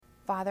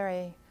Father,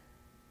 I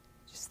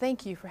just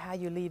thank you for how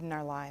you lead in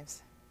our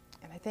lives.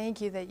 And I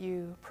thank you that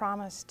you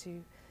promised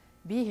to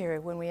be here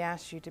when we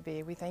asked you to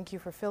be. We thank you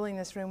for filling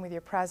this room with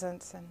your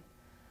presence. And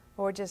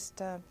Lord, just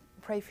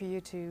pray for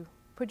you to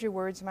put your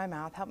words in my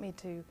mouth. Help me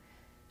to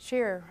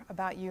share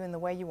about you in the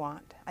way you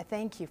want. I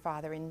thank you,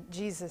 Father, in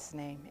Jesus'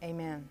 name.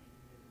 Amen.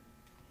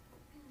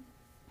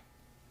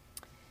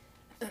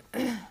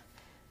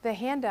 The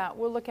handout,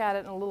 we'll look at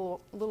it in a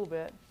little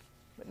bit,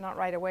 but not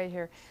right away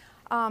here.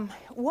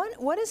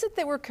 What is it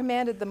that we're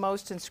commanded the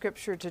most in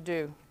Scripture to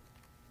do?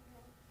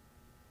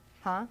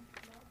 Huh?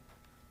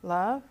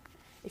 Love?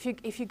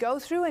 If you go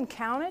through and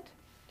count it,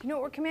 do you know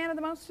what we're commanded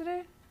the most to do?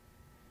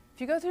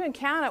 If you go through and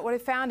count it, what I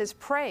found is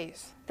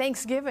praise.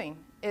 Thanksgiving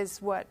is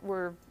what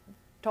we're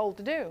told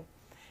to do.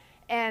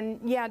 And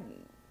yeah,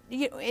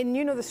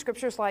 you know the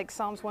scriptures like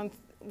Psalms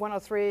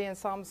 103 and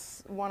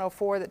Psalms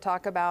 104 that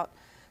talk about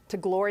to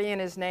glory in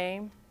His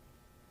name.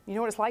 You know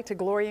what it's like to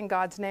glory in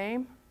God's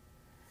name?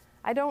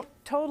 I don't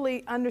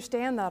totally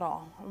understand that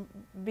all. I'm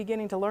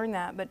beginning to learn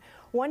that. But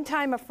one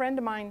time a friend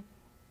of mine,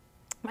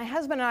 my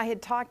husband and I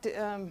had talked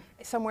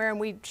somewhere, and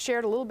we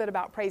shared a little bit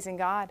about praising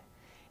God.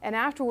 And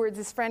afterwards,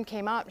 this friend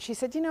came up. She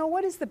said, you know,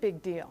 what is the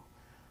big deal?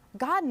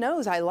 God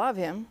knows I love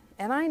Him,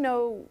 and I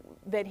know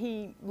that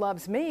He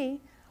loves me.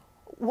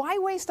 Why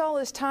waste all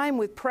this time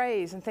with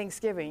praise and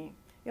thanksgiving?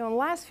 You know, in the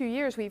last few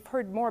years, we've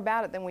heard more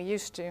about it than we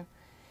used to.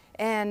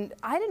 And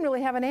I didn't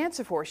really have an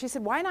answer for her. She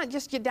said, why not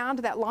just get down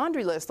to that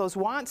laundry list, those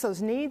wants,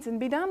 those needs, and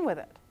be done with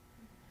it?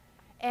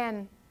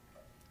 And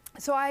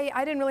so I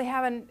didn't really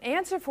have an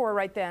answer for her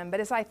right then. But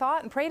as I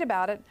thought and prayed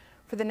about it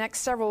for the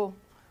next several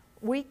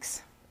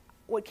weeks,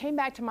 what came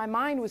back to my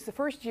mind was the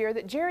first year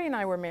that Jerry and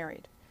I were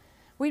married.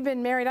 We'd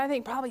been married, I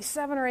think, probably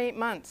 7 or 8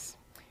 months.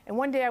 And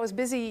one day I was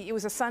busy, it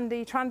was a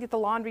Sunday, trying to get the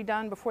laundry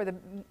done before the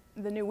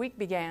new week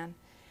began.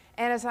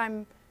 And as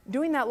I'm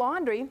doing that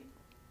laundry,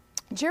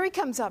 Jerry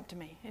comes up to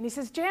me and he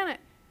says, Janet,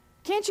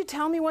 can't you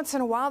tell me once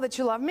in a while that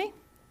you love me?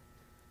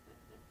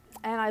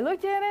 And I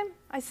looked at him.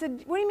 I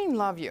said, what do you mean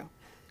love you?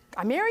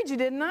 I married you,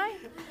 didn't I?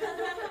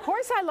 Of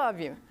course I love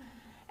you.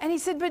 And he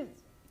said,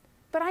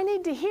 but I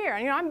need to hear.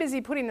 And, you know, I'm busy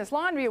putting this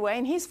laundry away,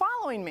 and he's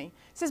following me.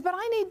 He says, but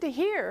I need to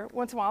hear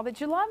once in a while that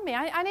you love me.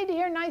 I need to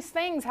hear nice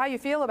things, how you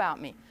feel about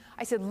me.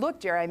 I said, look,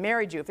 Jerry, I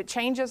married you. If it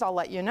changes, I'll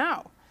let you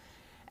know.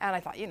 And I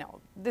thought, you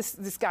know,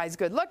 this guy's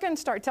good looking.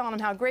 Start telling him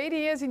how great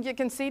he is and get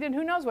conceited.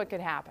 Who knows what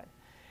could happen?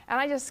 And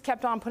I just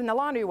kept on putting the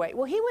laundry away.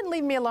 Well, he wouldn't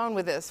leave me alone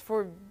with this.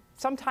 For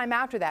some time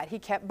after that, he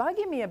kept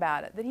bugging me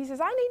about it. That he says,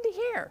 I need to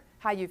hear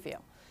how you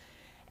feel.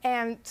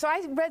 And so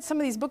I read some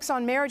of these books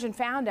on marriage and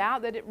found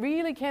out that it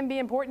really can be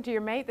important to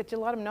your mate that you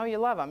let him know you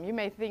love him. You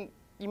may think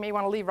you may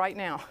want to leave right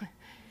now.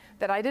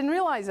 That I didn't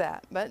realize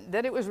that, but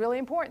that it was really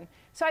important.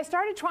 So I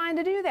started trying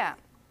to do that.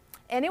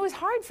 And it was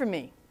hard for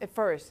me at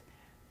first.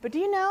 But do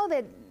you know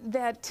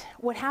that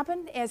what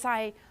happened as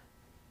I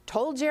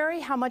told Jerry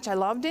how much I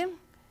loved him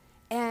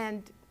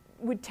and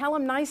would tell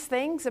him nice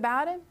things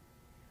about him?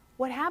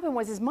 What happened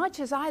was, as much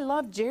as I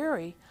loved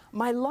Jerry,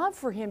 my love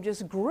for him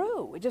just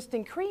grew. It just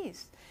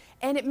increased.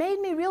 And it made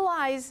me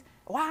realize,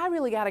 wow, I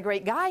really got a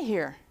great guy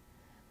here,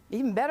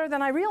 even better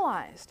than I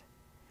realized.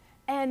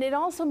 And it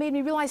also made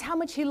me realize how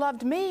much he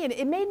loved me, and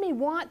it made me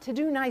want to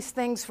do nice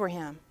things for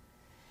him.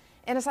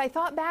 And as I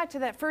thought back to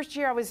that first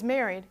year I was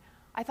married,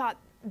 I thought,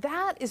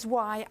 that is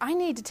why I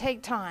need to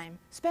take time,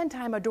 spend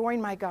time adoring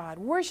my God,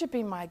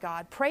 worshiping my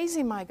God,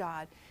 praising my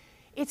God.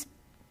 It's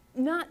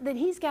not that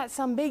He's got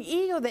some big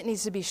ego that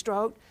needs to be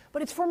stroked,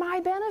 but it's for my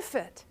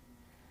benefit.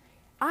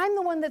 I'm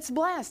the one that's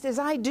blessed. As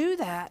I do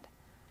that,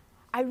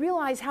 I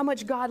realize how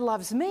much God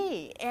loves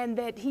me and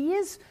that He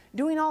is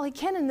doing all He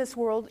can in this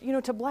world, you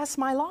know, to bless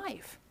my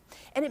life.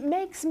 And it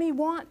makes me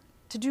want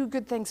to do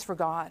good things for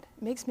God.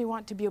 It makes me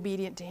want to be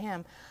obedient to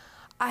Him.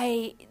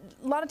 A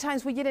lot of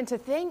times we get into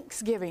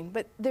Thanksgiving,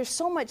 but there's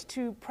so much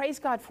to praise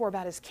God for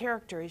about His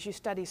character as you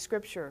study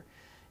Scripture,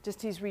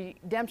 just His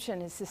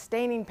redemption, His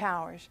sustaining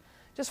powers,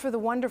 just for the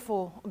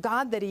wonderful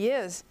God that He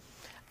is.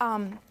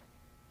 Do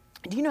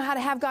you know how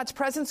to have God's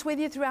presence with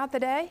you throughout the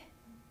day?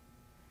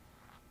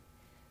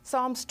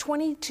 Psalms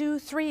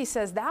 22:3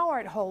 says, Thou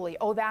art holy,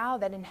 O Thou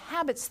that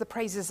inhabits the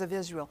praises of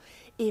Israel.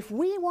 If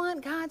we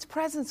want God's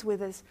presence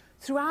with us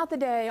throughout the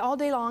day, all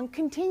day long,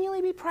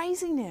 continually be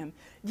praising Him,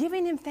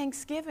 giving Him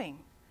thanksgiving.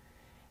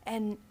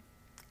 And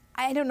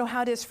I don't know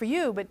how it is for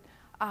you, but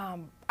I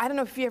don't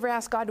know if you ever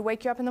asked God to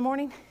wake you up in the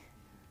morning.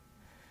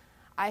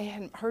 I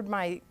had heard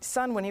my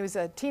son when he was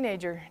a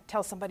teenager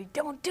tell somebody,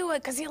 don't do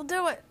it because he'll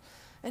do it,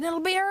 and it'll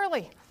be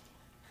early.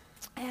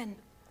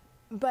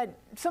 But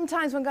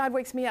sometimes when God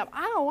wakes me up,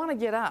 I don't want to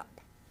get up.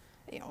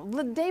 You know,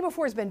 the day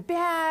before has been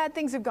bad.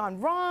 Things have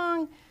gone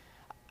wrong.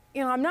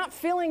 You know, I'm not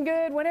feeling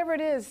good, whatever it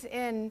is.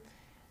 And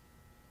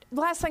the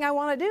last thing I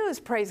want to do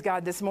is praise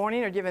God this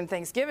morning or give Him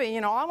thanksgiving.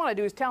 You know, all I want to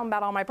do is tell Him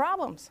about all my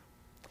problems.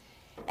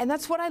 And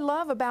that's what I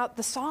love about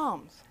the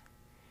Psalms.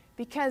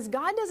 Because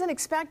God doesn't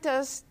expect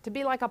us to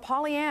be like a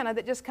Pollyanna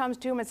that just comes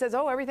to Him and says,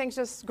 oh, everything's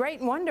just great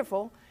and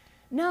wonderful.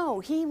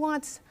 No, He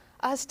wants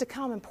us to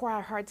come and pour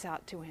our hearts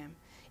out to Him.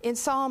 In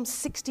Psalm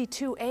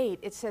 62:8,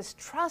 it says,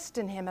 trust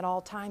in him at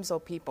all times, O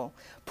people.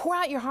 Pour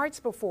out your hearts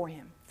before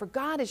him, for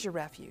God is your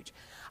refuge.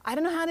 I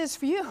don't know how it is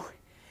for you,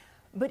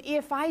 but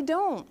if I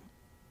don't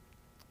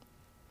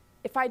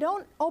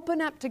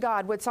open up to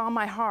God what's on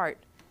my heart,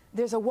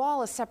 there's a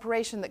wall of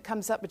separation that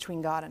comes up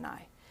between God and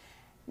I.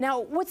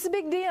 Now, what's the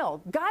big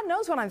deal? God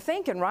knows what I'm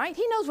thinking, right?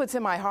 He knows what's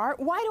in my heart.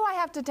 Why do I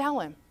have to tell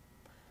him?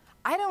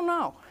 I don't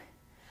know.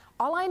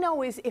 All I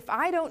know is if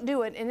I don't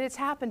do it, and it's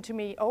happened to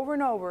me over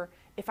and over,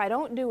 if I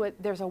don't do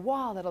it, there's a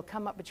wall that'll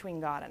come up between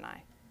God and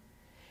I.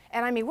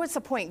 And I mean, what's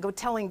the point? Go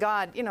telling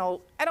God,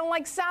 I don't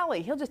like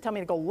Sally. He'll just tell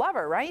me to go love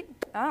her, right?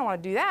 I don't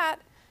want to do that.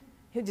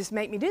 He'll just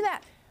make me do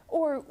that.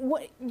 Or,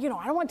 what? I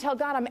don't want to tell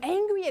God I'm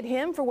angry at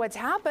him for what's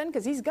happened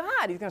because he's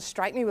God. He's going to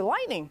strike me with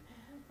lightning.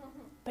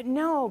 But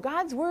no,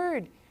 God's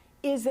word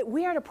is that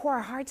we are to pour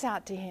our hearts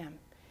out to him.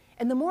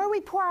 And the more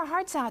we pour our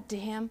hearts out to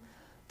him,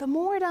 the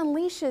more it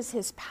unleashes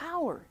his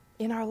power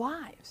in our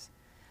lives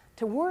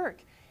to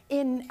work.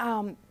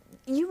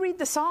 You read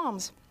the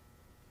Psalms,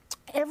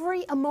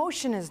 every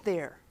emotion is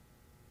there.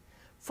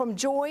 From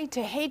joy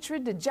to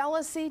hatred to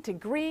jealousy to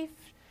grief,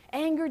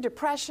 anger,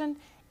 depression,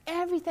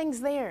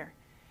 everything's there.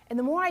 And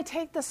the more I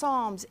take the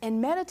Psalms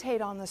and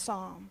meditate on the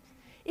Psalms,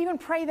 even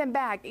pray them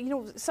back.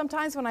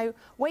 Sometimes when I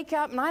wake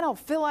up and I don't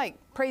feel like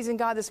praising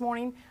God this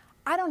morning,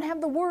 I don't have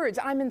the words.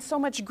 I'm in so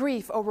much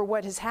grief over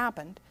what has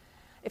happened.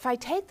 If I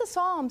take the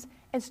Psalms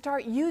and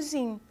start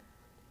using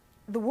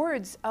the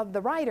words of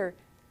the writer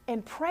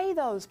and pray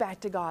those back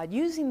to God,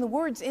 using the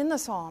words in the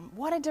Psalm,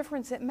 what a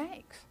difference it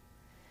makes.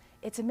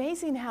 It's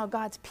amazing how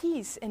God's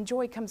peace and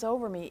joy comes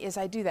over me as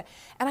I do that.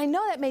 And I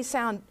know that may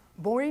sound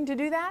boring to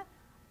do that,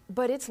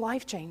 but it's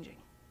life-changing.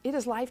 It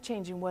is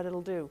life-changing what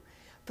it'll do.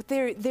 But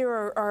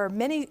there are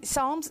many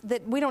Psalms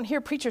that we don't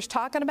hear preachers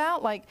talking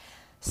about, like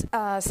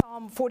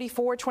Psalm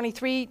 44,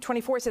 23,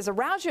 24 says,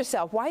 arouse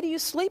yourself. Why do you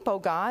sleep, O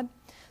God?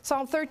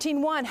 Psalm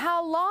 13:1,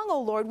 how long,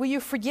 O Lord, will you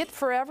forget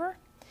forever?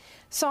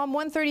 Psalm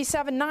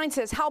 137:9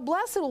 says, how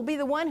blessed will be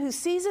the one who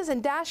seizes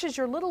and dashes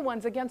your little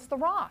ones against the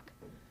rock.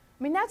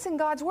 I mean, that's in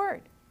God's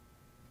word.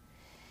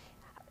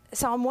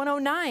 Psalm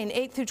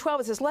 109:8-12,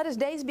 it says, let his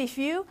days be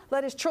few,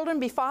 let his children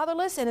be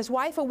fatherless, and his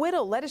wife a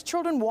widow. Let his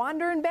children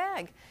wander and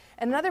beg.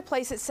 And another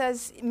place it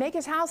says, make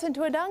his house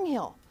into a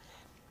dunghill.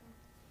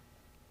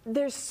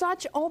 There's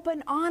such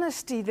open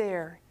honesty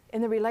there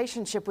in the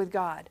relationship with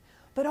God.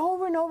 But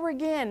over and over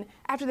again,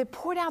 after they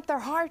poured out their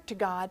heart to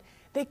God,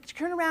 they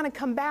turn around and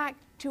come back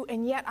to,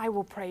 and yet I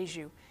will praise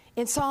you.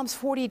 In Psalms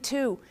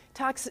 42,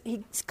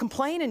 he's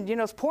complaining,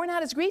 he's pouring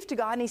out his grief to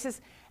God, and he says,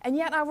 and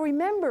yet I will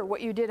remember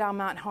what you did on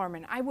Mount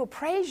Hermon. I will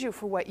praise you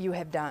for what you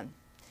have done.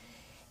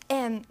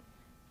 And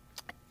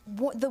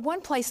the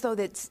one place, though,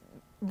 that's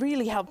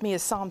really helped me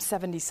is Psalm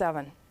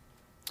 77.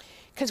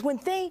 Because when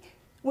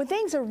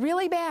things are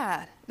really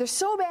bad, they're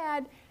so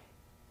bad,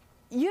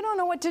 you don't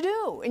know what to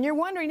do. And you're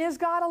wondering, is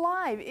God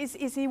alive?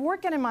 Is he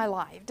working in my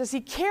life? Does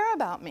he care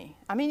about me?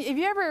 I mean, have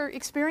you ever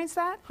experienced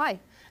that? Hi.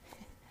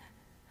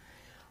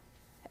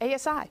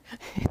 ASI.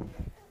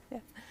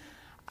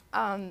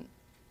 Yeah.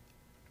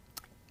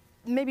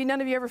 Maybe none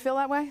of you ever feel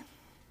that way?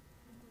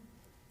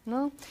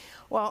 No?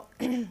 Well,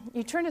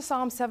 you turn to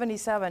Psalm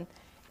 77,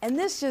 and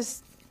this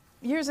just,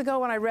 years ago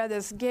when I read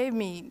this, gave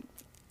me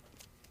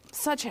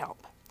such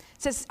help.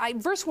 It says,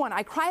 verse 1,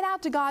 I cried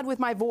out to God with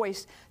my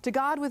voice,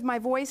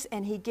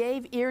 and he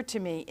gave ear to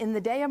me. In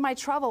the day of my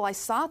trouble, I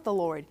sought the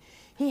Lord.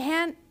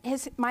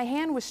 My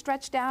hand was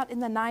stretched out in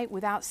the night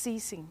without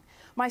ceasing.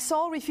 My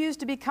soul refused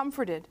to be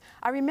comforted.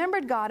 I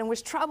remembered God and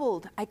was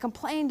troubled. I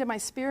complained and my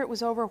spirit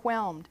was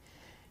overwhelmed.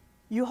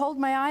 You hold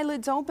my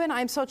eyelids open.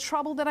 I am so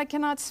troubled that I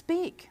cannot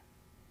speak.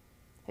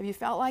 Have you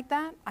felt like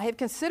that? I have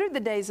considered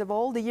the days of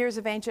old, the years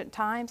of ancient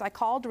times. I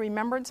called to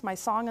remembrance my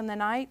song in the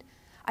night.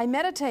 I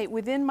meditate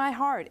within my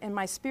heart, and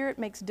my spirit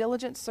makes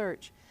diligent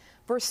search.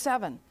 Verse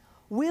 7,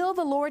 will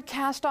the Lord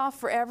cast off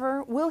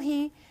forever? Will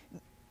he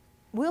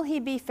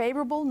be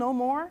favorable no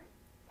more?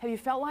 Have you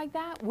felt like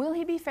that? Will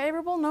he be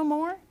favorable no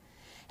more?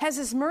 Has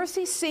his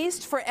mercy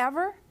ceased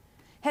forever?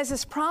 Has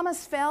his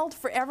promise failed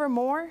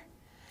forevermore?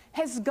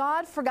 Has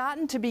God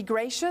forgotten to be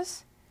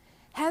gracious?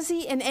 Has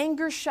he in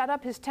anger shut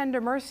up his tender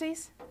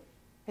mercies?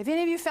 Have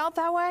any of you felt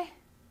that way?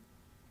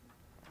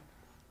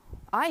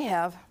 I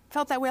have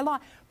felt that way a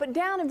lot. But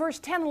down in verse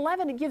 10 and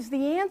 11, it gives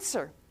the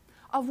answer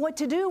of what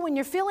to do when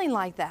you're feeling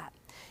like that.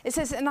 It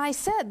says, and I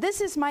said,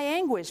 this is my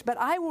anguish, but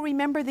I will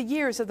remember the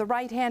years of the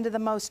right hand of the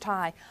Most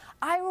High.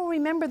 I will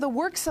remember the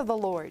works of the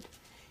Lord.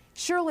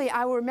 Surely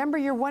I will remember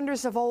your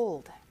wonders of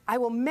old. I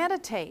will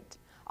meditate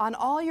on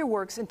all your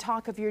works and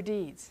talk of your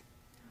deeds.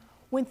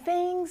 When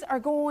things are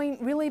going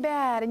really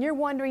bad and you're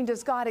wondering,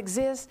 does God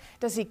exist?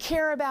 Does he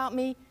care about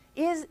me?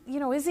 Is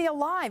he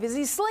alive? Is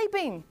he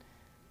sleeping?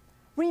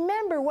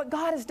 Remember what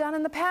God has done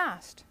in the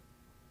past.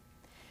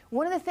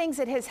 One of the things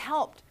that has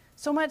helped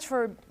so much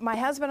for my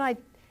husband and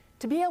I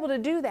to be able to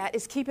do that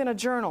is keeping a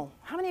journal.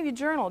 How many of you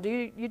journal?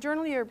 Do you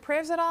journal your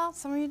prayers at all?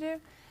 Some of you do?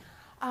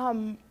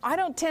 I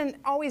don't tend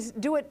always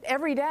do it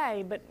every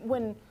day, but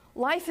when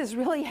life is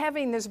really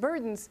heavy and there's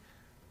burdens,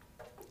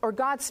 or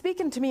God's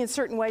speaking to me in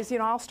certain ways,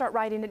 I'll start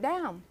writing it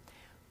down.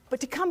 But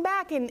to come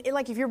back and,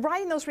 like, if you're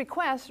writing those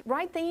requests,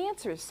 write the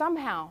answers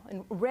somehow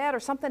in red or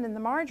something in the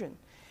margin.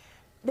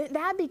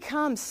 That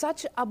becomes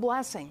such a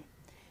blessing.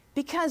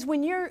 Because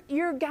when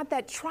you're got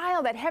that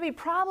trial, that heavy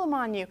problem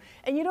on you,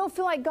 and you don't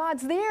feel like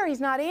God's there, He's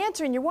not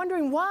answering, you're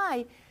wondering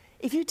why,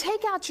 if you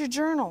take out your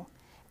journal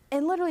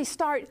and literally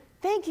start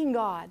thanking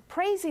God,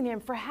 praising Him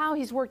for how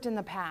He's worked in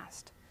the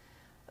past.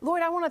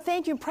 Lord, I want to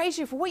thank You and praise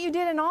You for what You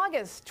did in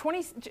August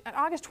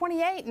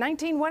 28,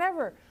 19,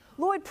 whatever.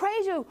 Lord,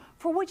 praise You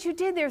for what You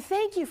did there.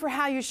 Thank You for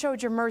how You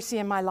showed Your mercy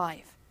in my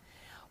life.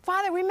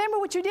 Father, remember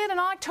what You did in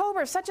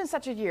October, such and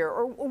such a year,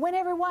 or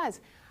whenever it was.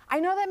 I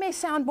know that may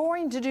sound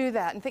boring to do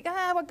that and think,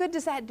 what good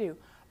does that do?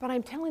 But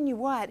I'm telling you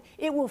what,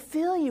 it will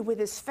fill you with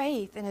His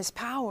faith and His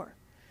power.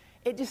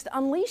 It just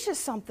unleashes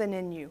something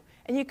in you.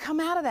 And you come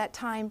out of that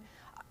time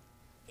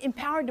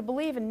empowered to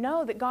believe and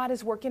know that God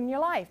is working in your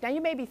life. Now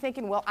you may be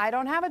thinking, well, I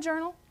don't have a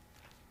journal.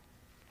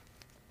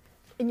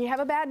 And you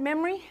have a bad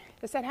memory.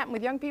 Does that happen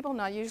with young people?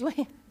 Not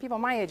usually. People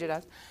my age it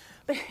does.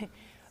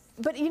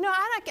 But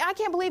I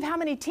can't believe how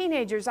many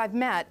teenagers I've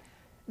met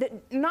that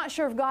are not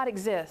sure if God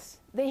exists,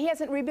 that He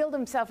hasn't rebuilt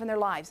Himself in their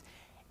lives.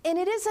 And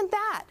it isn't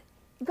that.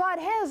 God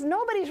has.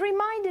 Nobody's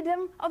reminded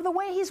them of the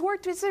way He's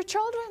worked with their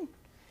children.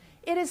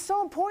 It is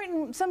so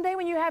important someday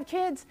when you have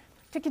kids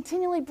to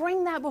continually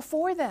bring that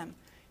before them.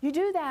 You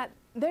do that,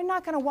 they're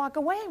not going to walk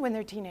away when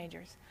they're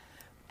teenagers.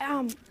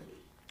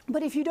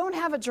 But if you don't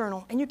have a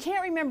journal and you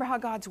can't remember how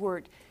God's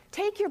worked,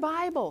 take your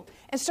Bible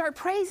and start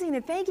praising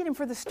and thanking Him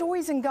for the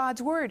stories in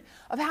God's Word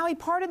of how He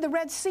parted the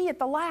Red Sea at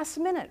the last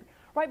minute,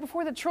 right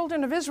before the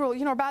children of Israel,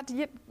 are about to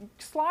get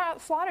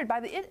slaughtered by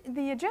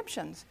the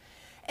Egyptians.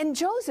 And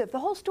Joseph, the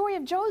whole story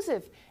of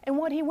Joseph and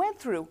what he went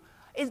through,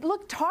 it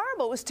looked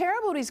horrible. It was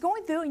terrible what he's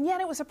going through, and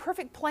yet it was a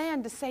perfect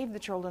plan to save the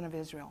children of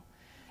Israel.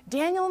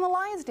 Daniel in the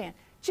lion's den.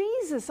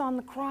 Jesus on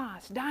the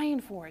cross, dying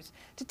for us.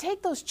 To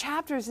take those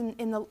chapters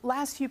in the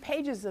last few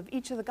pages of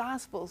each of the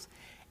Gospels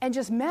and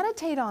just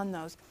meditate on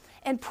those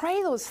and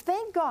pray those.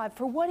 Thank God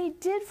for what He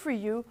did for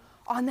you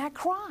on that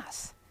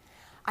cross.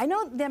 I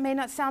know that may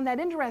not sound that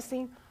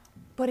interesting,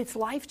 but it's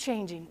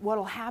life-changing what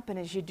will happen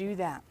as you do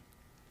that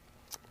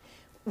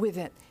with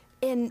it.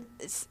 And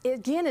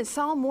again, in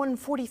Psalm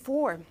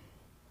 144,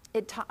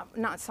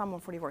 not Psalm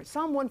 144,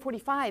 Psalm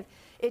 145,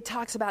 it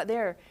talks about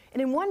there.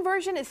 And in one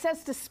version, it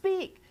says to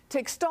speak, to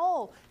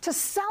extol, to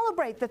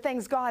celebrate the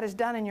things God has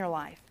done in your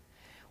life.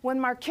 When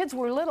my kids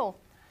were little,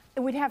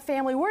 we'd have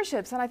family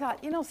worships, and I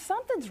thought,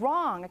 something's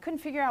wrong. I couldn't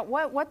figure out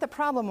what the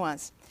problem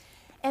was.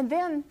 And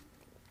then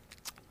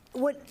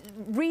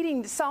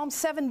reading Psalm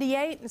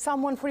 78 and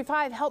Psalm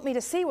 145 helped me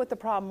to see what the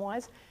problem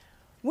was.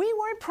 We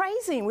weren't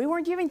praising. We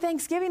weren't giving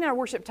thanksgiving in our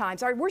worship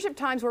times. Our worship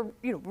times were,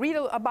 read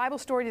a Bible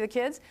story to the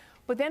kids,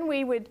 but then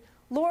we would,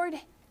 Lord,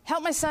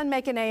 help my son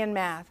make an A in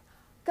math.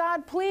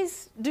 God,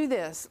 please do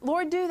this.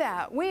 Lord, do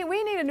that. We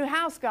need a new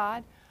house,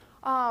 God.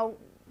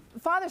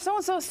 Father,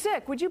 so-and-so's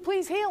sick. Would you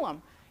please heal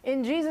him?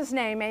 In Jesus'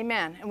 name,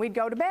 amen. And we'd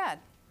go to bed.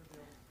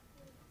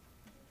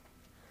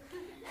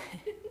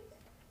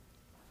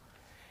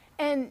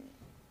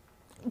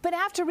 But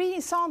after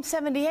reading Psalm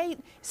 78,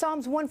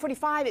 Psalms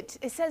 145,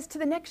 it says to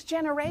the next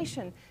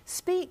generation,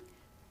 speak,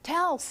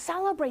 tell,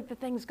 celebrate the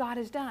things God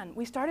has done.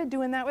 We started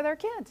doing that with our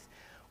kids.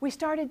 We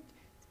started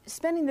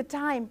spending the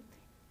time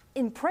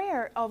in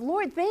prayer of,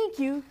 Lord, thank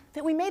You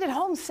that we made it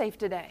home safe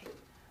today.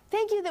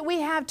 Thank You that we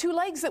have 2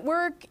 legs that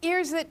work,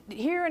 ears that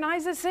hear, and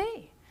eyes that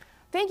see.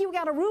 Thank You we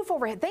got a roof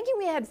overhead. Thank You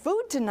we had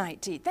food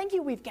tonight to eat. Thank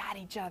You we've got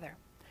each other.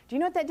 Do you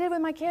know what that did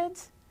with my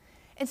kids?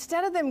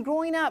 Instead of them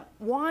growing up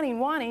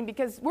wanting,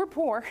 because we're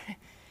poor,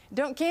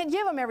 can't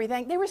give them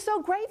everything, they were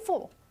so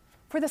grateful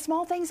for the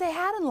small things they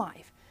had in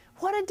life.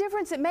 What a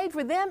difference it made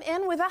for them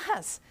and with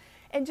us.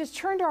 And just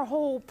turned our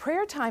whole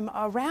prayer time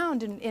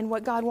around in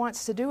what God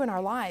wants to do in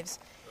our lives.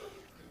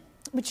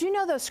 But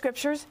those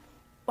scriptures,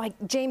 like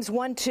James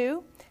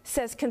 1:2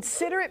 says,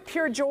 consider it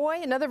pure joy.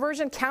 Another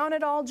version, count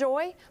it all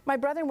joy. My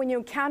brethren, when you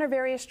encounter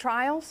various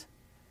trials.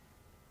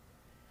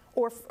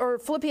 Or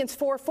Philippians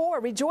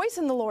 4:4, rejoice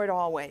in the Lord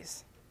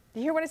always. Do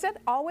you hear what I said?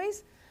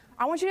 Always?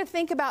 I want you to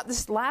think about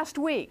this last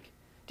week.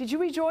 Did you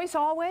rejoice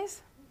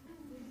always?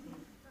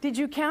 Did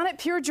you count it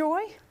pure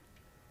joy?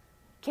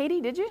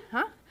 Katie, did you?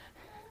 Huh?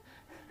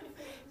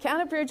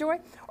 Count it pure joy?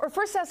 Or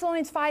 1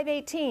 Thessalonians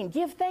 5:18,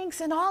 give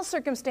thanks in all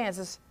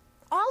circumstances.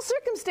 All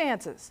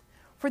circumstances.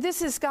 For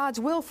this is God's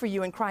will for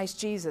you in Christ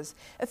Jesus.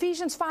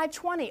 Ephesians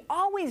 5:20,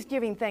 always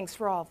giving thanks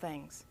for all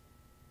things.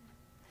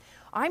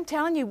 I'm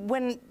telling you,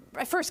 when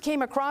I first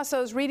came across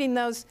those, reading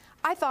those,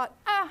 I thought,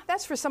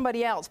 that's for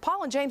somebody else.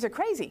 Paul and James are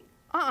crazy.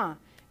 I'm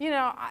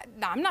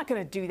not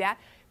going to do that.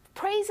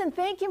 Praise and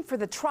thank Him for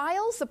the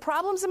trials, the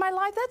problems in my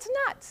life, that's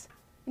nuts.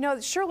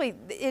 Surely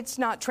it's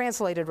not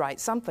translated right,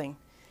 something.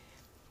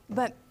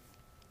 But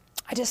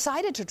I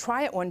decided to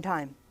try it one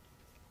time.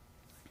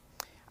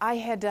 I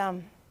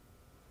had,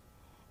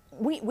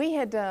 we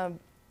had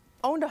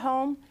owned a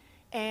home,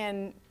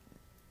 and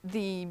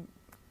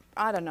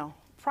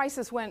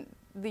prices went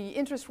the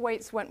interest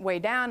rates went way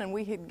down, and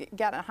we had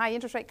got a high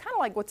interest rate, kind of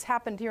like what's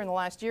happened here in the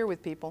last year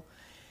with people.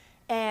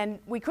 And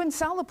we couldn't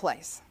sell the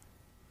place.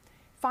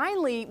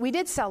 Finally, we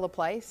did sell the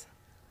place,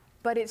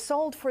 but it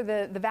sold for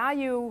the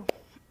value,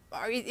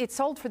 it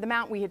sold for the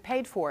amount we had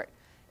paid for it.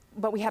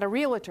 But we had a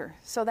realtor,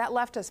 so that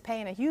left us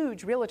paying a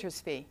huge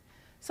realtor's fee.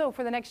 So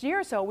for the next year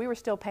or so, we were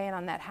still paying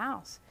on that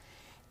house.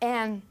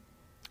 And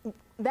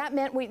that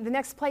meant the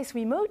next place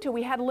we moved to,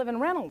 we had to live in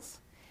rentals.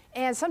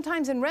 And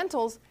sometimes in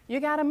rentals, you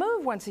got to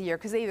move once a year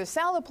because they either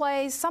sell the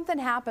place, something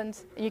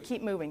happens, and you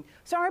keep moving.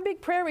 So our big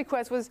prayer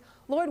request was,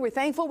 Lord, we're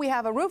thankful we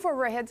have a roof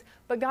over our heads,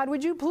 but God,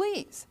 would you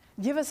please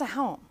give us a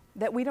home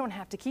that we don't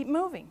have to keep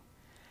moving?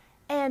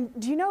 And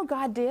do you know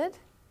God did?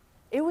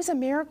 It was a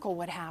miracle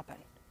what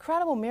happened.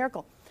 Incredible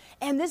miracle.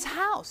 And this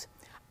house,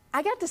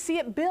 I got to see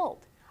it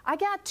built. I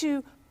got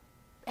to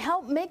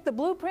help make the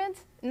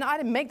blueprints. No, I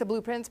didn't make the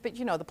blueprints, but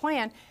you know, the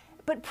plan.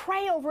 But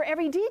pray over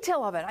every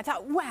detail of it. I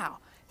thought, wow,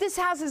 this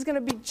house is going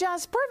to be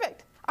just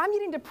perfect. I'm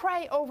getting to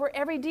pray over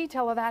every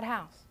detail of that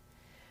house.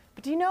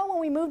 But do you know when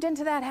we moved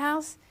into that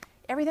house,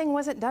 everything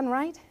wasn't done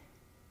right?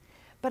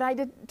 But I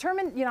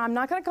determined, you know, I'm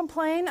not going to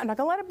complain. I'm not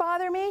going to let it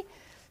bother me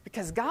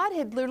because God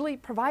had literally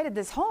provided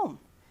this home.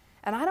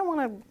 And I don't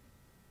want to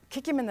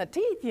kick him in the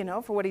teeth, you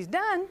know, for what he's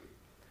done.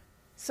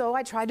 So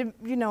I tried to,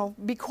 you know,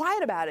 be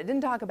quiet about it,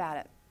 didn't talk about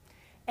it.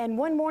 And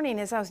one morning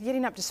as I was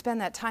getting up to spend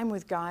that time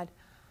with God,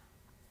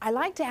 I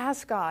like to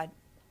ask God,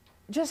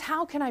 just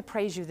how can I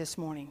praise you this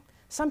morning?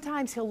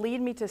 Sometimes he'll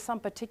lead me to some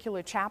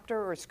particular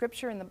chapter or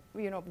scripture in the,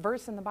 you know,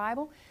 verse in the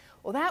Bible.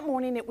 Well, that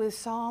morning it was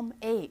Psalm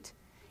 8.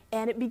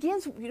 And it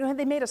begins, you know,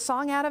 they made a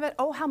song out of it,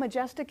 Oh, how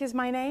majestic is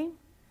my name.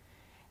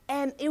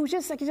 And it was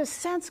just like you just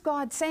sense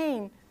God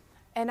saying,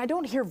 and I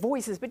don't hear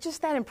voices, but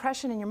just that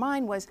impression in your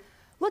mind was,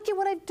 look at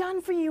what I've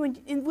done for you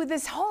with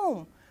this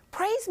home.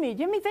 Praise me,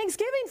 give me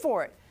thanksgiving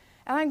for it.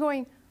 And I'm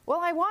going, well,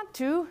 I want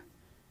to,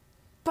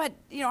 but,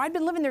 you know, I've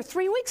been living there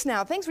 3 weeks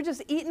now. Things were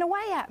just eating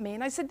away at me.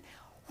 And I said,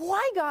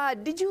 why,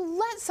 God, did you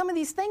let some of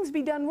these things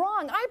be done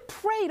wrong? I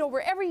prayed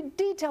over every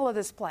detail of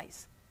this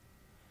place.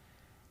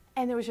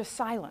 And there was just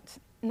silence,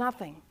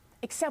 nothing,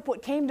 except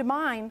what came to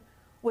mind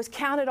was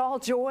count it all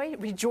joy,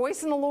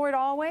 rejoice in the Lord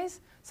always.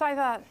 So I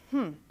thought,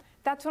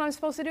 that's what I'm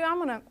supposed to do. I'm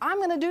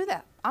gonna do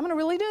that. I'm gonna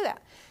really do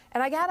that.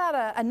 And I got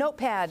out a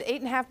notepad,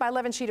 8.5 by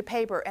 11 sheet of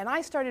paper, and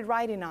I started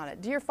writing on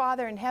it. Dear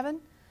Father in heaven,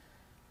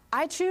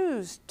 I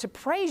choose to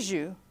praise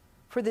you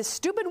for the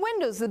stupid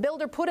windows the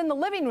builder put in the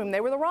living room.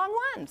 They were the wrong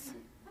ones.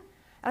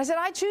 And I said,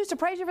 I choose to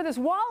praise you for this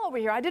wall over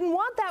here. I didn't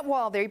want that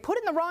wall there. He put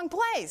it in the wrong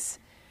place.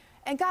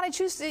 And God, I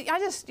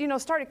just, you know,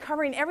 started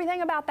covering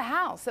everything about the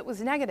house that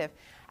was negative.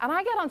 And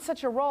I got on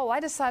such a roll, I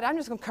decided I'm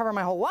just going to cover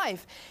my whole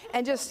life.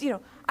 And just, you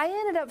know, I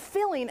ended up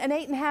filling an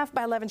 8.5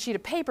 by 11 sheet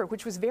of paper,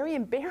 which was very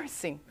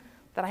embarrassing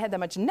that I had that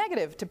much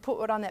negative to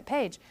put on that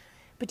page.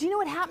 But do you know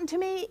what happened to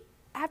me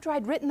after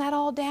I'd written that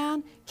all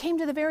down, came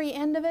to the very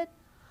end of it?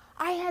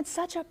 I had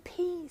such a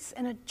peace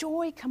and a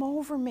joy come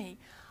over me.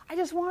 I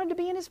just wanted to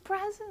be in his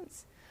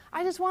presence.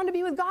 I just wanted to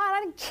be with God.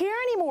 I didn't care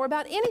anymore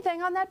about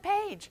anything on that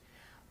page.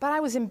 But I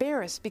was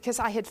embarrassed because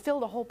I had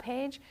filled a whole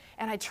page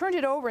and I turned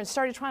it over and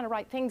started trying to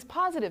write things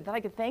positive that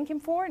I could thank him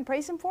for and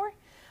praise him for.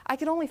 I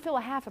could only fill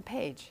a half a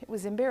page. It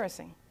was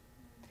embarrassing.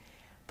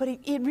 But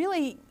it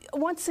really,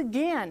 once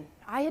again,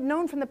 I had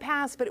known from the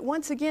past, but it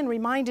once again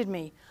reminded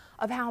me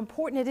of how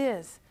important it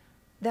is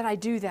that I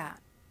do that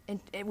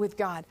with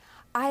God.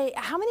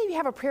 How many of you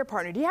have a prayer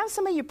partner? Do you have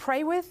somebody you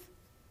pray with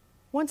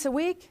once a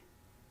week?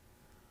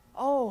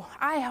 Oh,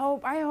 I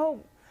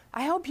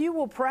hope you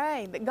will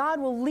pray that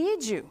God will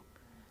lead you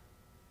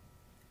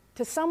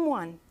to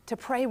someone to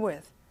pray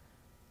with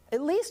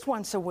at least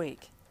once a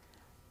week.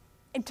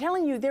 I'm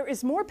telling you, there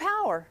is more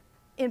power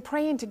in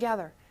praying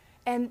together.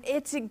 And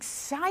it's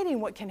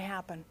exciting what can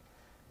happen.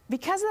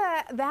 Because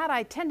of that,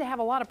 I tend to have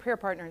a lot of prayer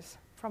partners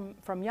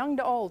from young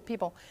to old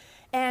people.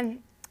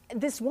 And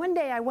this one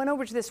day, I went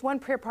over to this one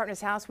prayer partner's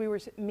house. We were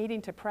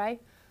meeting to pray.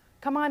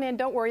 Come on in,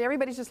 don't worry.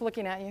 Everybody's just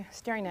looking at you,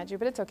 staring at you,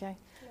 but it's okay.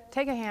 Hello.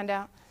 Take a hand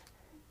out.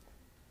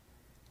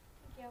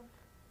 Thank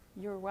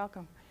you. You're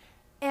welcome.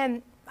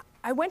 And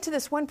I went to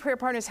this one prayer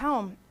partner's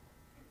home,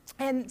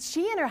 and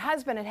she and her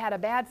husband had had a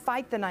bad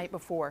fight the night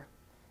before.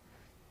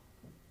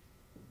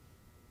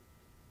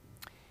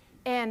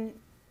 And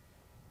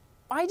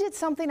I did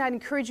something I'd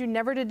encourage you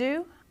never to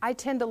do. I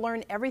tend to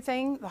learn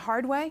everything the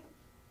hard way.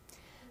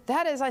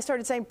 That is, I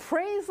started saying,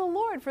 praise the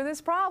Lord for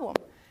this problem.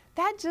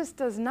 That just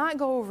does not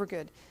go over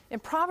good. In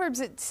Proverbs,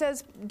 it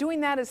says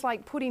doing that is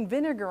like putting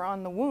vinegar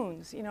on the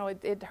wounds. You know,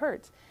 it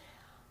hurts.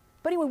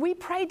 But anyway, we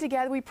prayed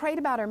together. We prayed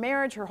about our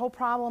marriage, her whole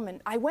problem. And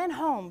I went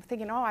home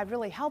thinking, oh, I've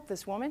really helped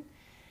this woman.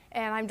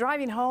 And I'm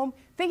driving home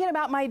thinking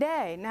about my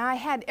day. Now, I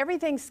had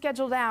everything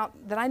scheduled out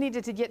that I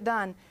needed to get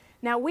done.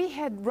 Now, we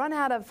had run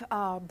out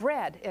of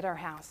bread at our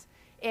house.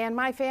 And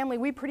my family,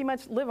 we pretty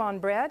much live on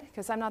bread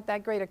because I'm not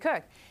that great a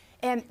cook.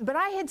 But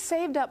I had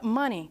saved up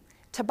money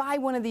to buy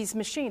one of these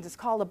machines. It's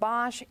called a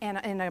Bosch and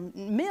a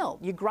mill.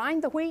 You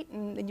grind the wheat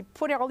and you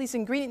put all these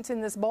ingredients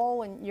in this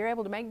bowl and you're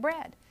able to make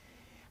bread.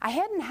 I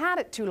hadn't had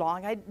it too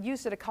long. I'd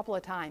used it a couple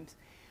of times.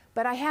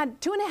 But I had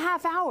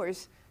 2.5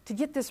 hours to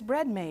get this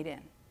bread made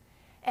in.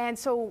 And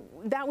so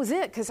that was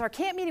it, because our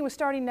camp meeting was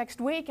starting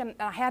next week, and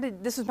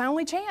this was my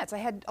only chance. I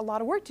had a lot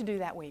of work to do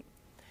that week.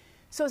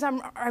 So as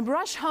I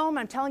rush home,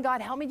 I'm telling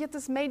God, help me get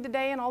this made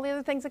today and all the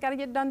other things I got to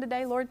get done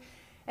today, Lord.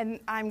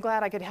 And I'm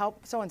glad I could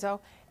help so-and-so.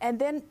 And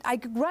then I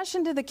rush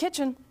into the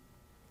kitchen.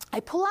 I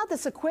pull out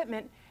this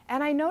equipment,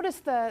 and I notice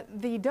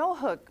the dough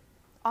hook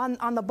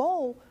on the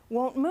bowl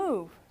won't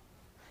move.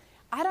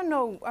 I don't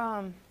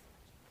know.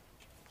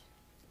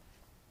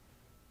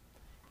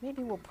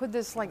 Maybe we'll put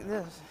this like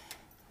this.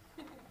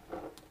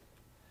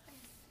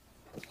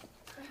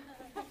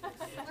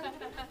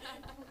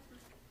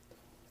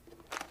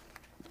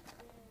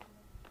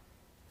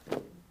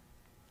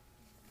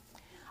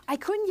 I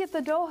couldn't get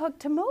the dough hook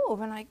to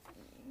move, and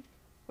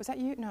was that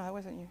you? No, that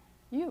wasn't you.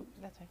 You,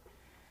 that's right.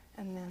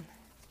 And then,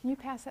 can you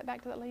pass that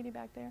back to that lady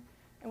back there?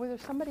 And was there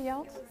somebody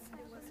else? It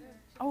was her.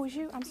 Oh, it was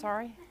you? I'm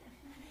sorry.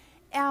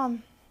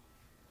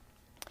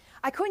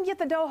 I couldn't get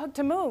the dough hook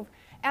to move,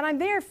 and I'm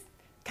there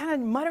kind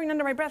of muttering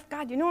under my breath,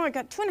 God, you know, I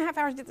got 2.5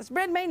 hours to get this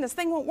bread made, and this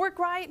thing won't work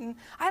right, and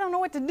I don't know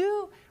what to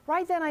do.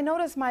 Right then, I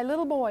noticed my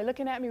little boy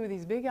looking at me with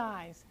these big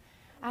eyes.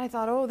 And I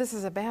thought, oh, this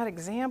is a bad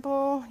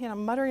example,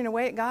 muttering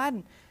away at God.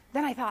 And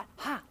then I thought,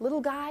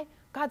 little guy,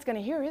 God's going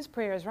to hear his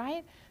prayers,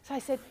 right? So I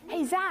said,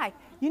 hey, Zach,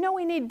 you know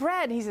we need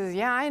bread. And he says,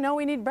 yeah, I know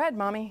we need bread,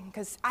 Mommy,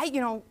 because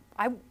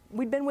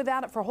we'd been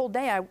without it for a whole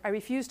day. I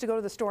refused to go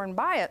to the store and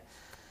buy it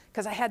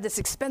because I had this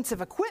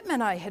expensive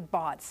equipment I had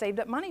bought, saved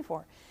up money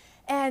for.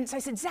 And so I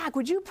said, Zach,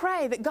 would you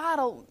pray that God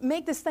will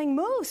make this thing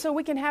move so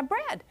we can have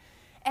bread?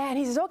 And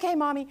he says, okay,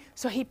 Mommy.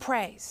 So he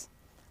prays.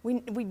 We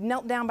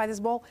knelt down by this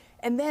bowl,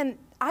 and then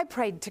I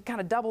prayed to kind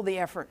of double the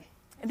effort.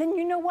 And then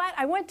you know what?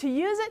 I went to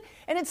use it,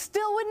 and it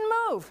still wouldn't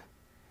move.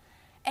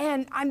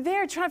 And I'm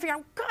there trying to figure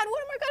out, God,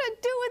 what am I going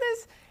to do with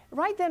this?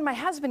 Right then, my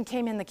husband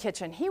came in the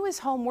kitchen. He was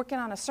home working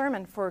on a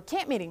sermon for a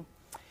camp meeting.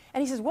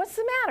 And he says, what's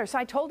the matter? So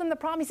I told him the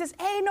problem. He says,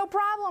 hey, no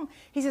problem.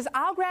 He says,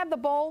 I'll grab the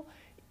bowl.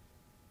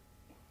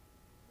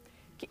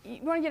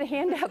 You want to get a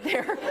hand out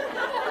there?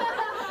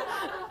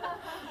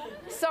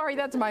 Sorry,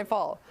 that's my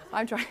fault.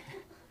 I'm trying.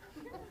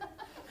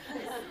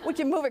 We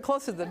can move it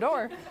closer to the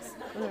door.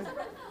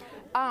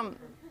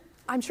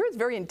 I'm sure it's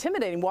very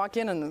intimidating. Walk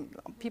in and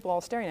the people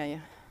all staring at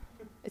you.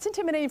 It's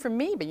intimidating for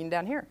me being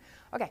down here.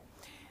 Okay.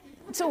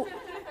 So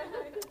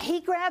he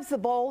grabs the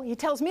bowl. He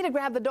tells me to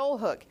grab the dough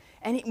hook.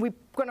 And we're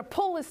going to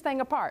pull this thing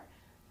apart.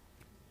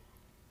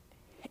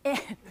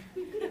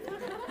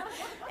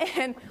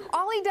 And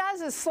all he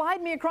does is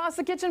slide me across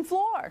the kitchen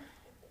floor.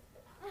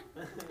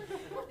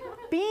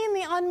 Being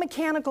the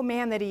unmechanical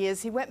man that he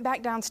is, he went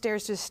back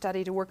downstairs to his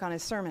study to work on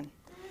his sermon.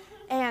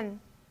 And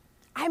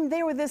I'm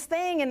there with this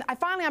thing, and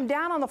I'm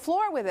down on the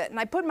floor with it. And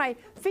I put my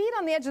feet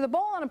on the edge of the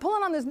bowl, and I'm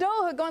pulling on this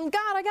dough hook, going,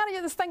 God, I got to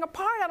get this thing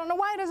apart. I don't know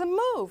why it doesn't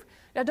move.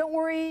 Now, don't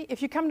worry.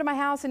 If you come to my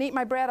house and eat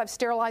my bread, I've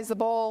sterilized the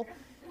bowl.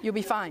 You'll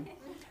be fine.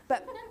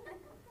 But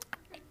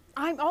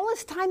all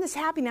this time that's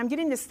happening, I'm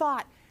getting this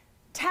thought,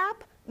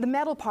 tap the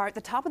metal part,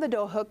 the top of the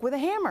dough hook, with a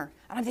hammer.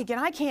 And I'm thinking,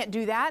 I can't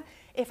do that.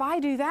 If I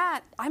do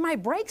that, I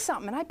might break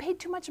something, and I paid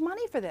too much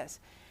money for this.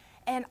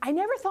 And I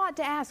never thought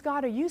to ask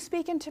God, are you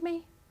speaking to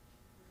me?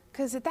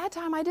 Because at that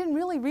time, I didn't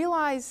really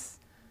realize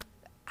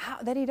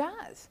that he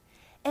does.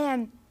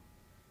 And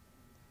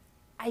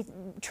I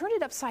turned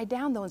it upside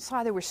down, though, and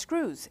saw there were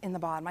screws in the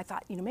bottom. I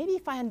thought, maybe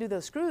if I undo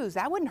those screws,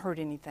 that wouldn't hurt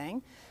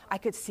anything. I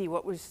could see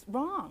what was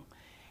wrong.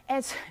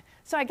 And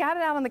so I got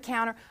it out on the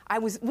counter. I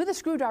was with a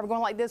screwdriver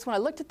going like this when I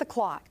looked at the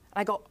clock.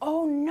 And I go,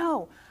 oh,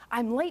 no,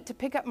 I'm late to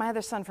pick up my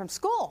other son from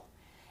school.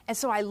 And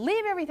so I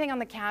leave everything on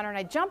the counter, and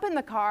I jump in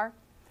the car,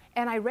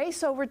 and I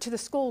race over to the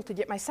school to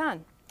get my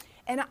son.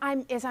 And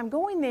as I'm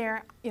going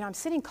there, I'm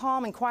sitting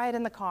calm and quiet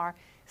in the car.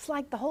 It's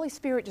like the Holy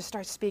Spirit just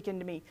starts speaking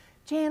to me.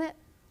 Janet,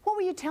 what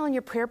were you telling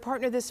your prayer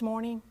partner this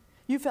morning?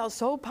 You felt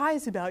so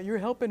pious about it. You're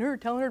helping her,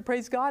 telling her to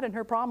praise God and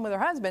her problem with her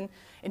husband.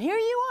 And here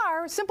you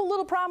are, a simple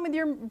little problem with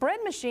your bread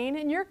machine,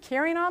 and you're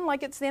carrying on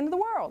like it's the end of the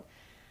world.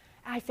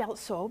 And I felt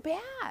so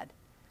bad.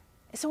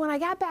 So when I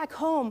got back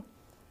home,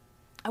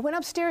 I went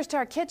upstairs to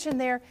our kitchen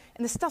there,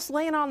 and the stuff's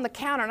laying on the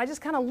counter. And I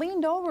just kind of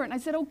leaned over it, and I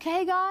said,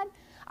 okay, God,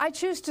 I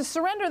choose to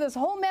surrender this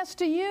whole mess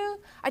to you.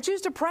 I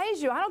choose to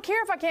praise you. I don't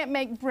care if I can't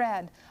make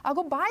bread. I'll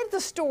go buy at the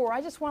store.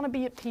 I just want to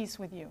be at peace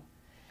with you.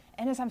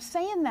 And as I'm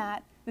saying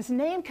that, this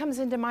name comes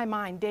into my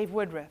mind, Dave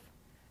Woodruff.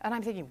 And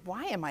I'm thinking,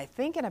 why am I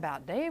thinking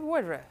about Dave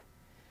Woodruff?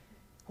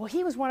 Well,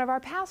 he was one of our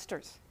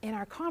pastors in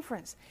our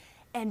conference.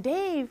 And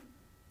Dave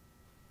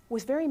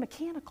was very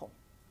mechanical.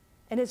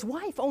 And his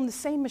wife owned the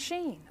same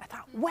machine. I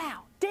thought,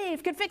 wow,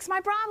 Dave could fix my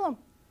problem.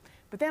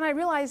 But then I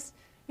realized,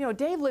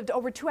 Dave lived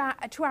over 2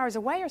 hours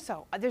away or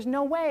so. There's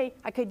no way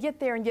I could get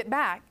there and get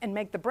back and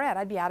make the bread.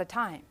 I'd be out of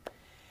time.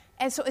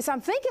 And so as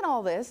I'm thinking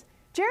all this,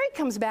 Jerry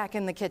comes back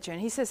in the kitchen.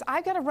 He says,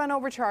 I've got to run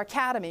over to our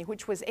academy,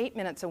 which was 8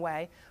 minutes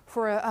away,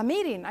 for a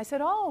meeting. I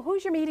said, oh,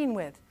 who's your meeting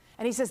with?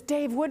 And he says,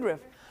 Dave Woodruff.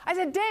 I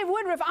said, Dave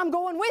Woodruff, I'm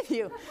going with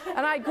you.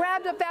 And I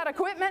grabbed up that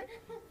equipment,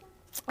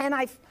 and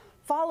I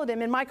followed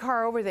him in my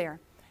car over there.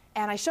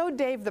 And I showed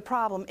Dave the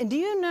problem. And do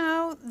you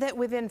know that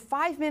within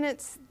 5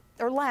 minutes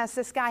or less,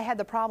 this guy had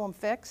the problem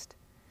fixed?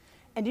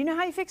 And do you know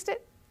how he fixed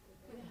it?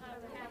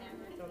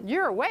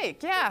 You're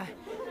awake, yeah.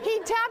 He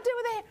tapped it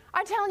with a,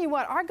 I'm telling you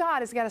what, our God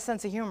has got a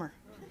sense of humor.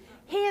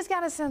 He has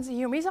got a sense of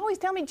humor. He's always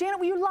telling me, Janet,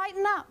 will you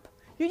lighten up?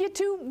 You get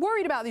too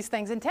worried about these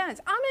things and tense.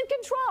 I'm in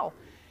control.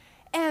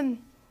 And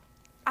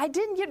I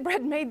didn't get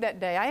bread made that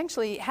day. I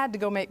actually had to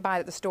go buy it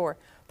at the store.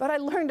 But I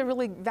learned a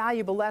really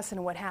valuable lesson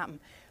in what happened.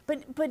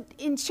 But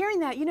in sharing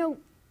that, you know,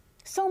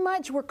 so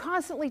much we're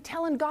constantly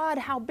telling God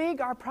how big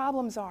our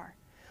problems are,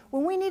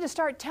 when we need to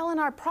start telling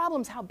our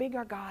problems how big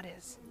our God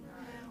is.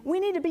 We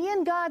need to be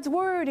in God's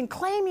Word and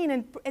claiming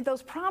and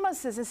those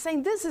promises and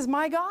saying, this is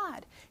my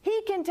God.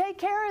 He can take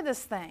care of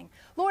this thing.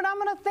 Lord, I'm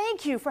going to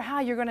thank you for how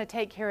you're going to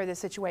take care of this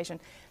situation.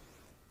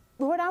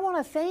 Lord, I want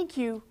to thank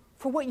you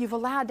for what you've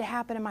allowed to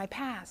happen in my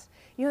past.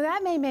 You know,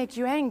 that may make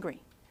you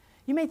angry.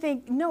 You may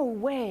think, no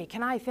way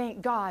can I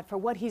thank God for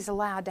what he's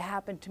allowed to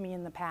happen to me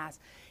in the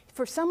past.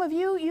 For some of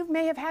you, you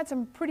may have had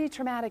some pretty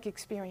traumatic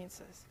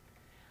experiences.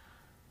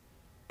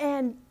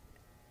 And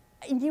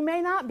you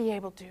may not be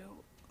able to.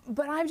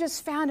 But I've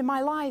just found in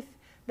my life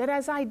that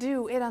as I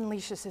do, it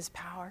unleashes his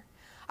power.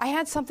 I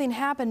had something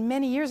happen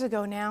many years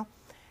ago now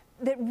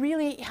that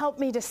really helped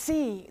me to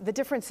see the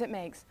difference it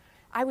makes.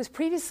 I was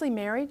previously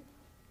married.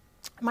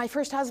 My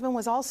first husband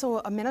was also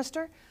a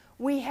minister.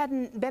 We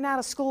hadn't been out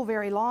of school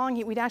very long.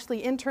 We'd actually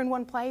interned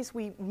one place.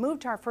 We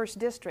moved to our first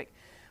district.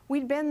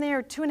 We'd been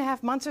there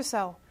 2.5 months or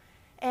so,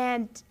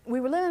 and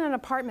we were living in an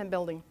apartment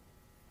building.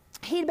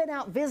 He'd been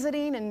out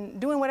visiting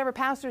and doing whatever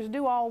pastors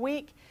do all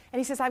week, and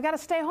he says, I've got to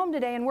stay home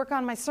today and work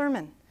on my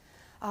sermon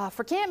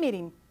for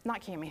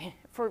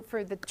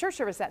for the church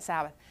service that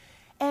Sabbath.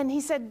 And he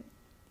said,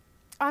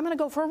 I'm going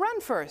to go for a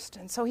run first.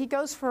 And so he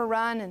goes for a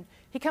run, and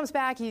he comes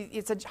back.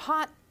 It's a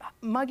hot,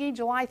 muggy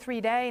July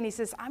 3 day, and he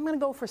says, I'm going to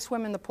go for a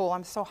swim in the pool.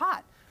 I'm so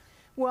hot.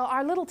 Well,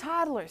 our little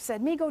toddler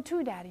said, me go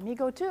too, Daddy, me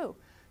go too.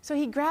 So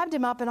he grabbed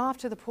him up, and off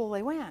to the pool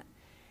they went.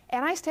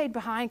 And I stayed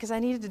behind because I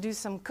needed to do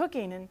some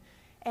cooking,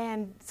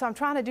 and so I'm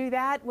trying to do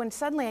that when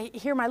suddenly I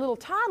hear my little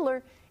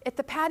toddler at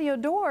the patio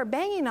door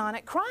banging on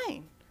it,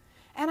 crying.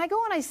 And I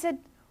go and I said,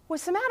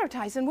 what's the matter,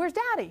 Tyson? Where's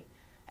Daddy?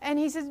 And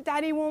he says,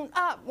 Daddy won't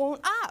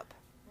up.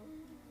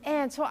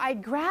 And so I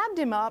grabbed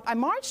him up. I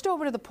marched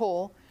over to the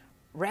pool,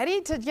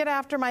 ready to get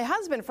after my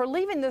husband for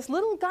leaving this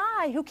little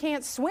guy who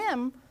can't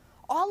swim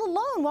all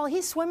alone while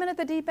he's swimming at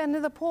the deep end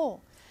of the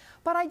pool.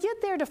 But I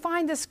get there to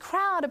find this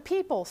crowd of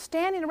people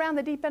standing around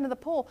the deep end of the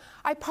pool.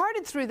 I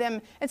parted through them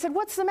and said,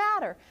 what's the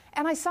matter?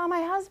 And I saw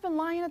my husband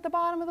lying at the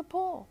bottom of the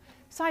pool.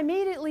 So I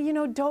immediately,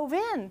 dove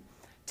in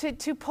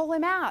to pull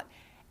him out.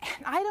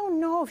 And I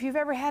don't know if you've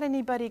ever had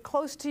anybody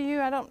close to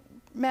you. I don't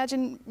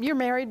imagine you're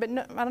married, but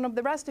no, I don't know if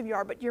the rest of you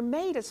are, but your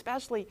mate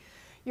especially,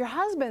 your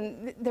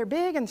husband, they're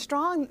big and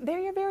strong. They're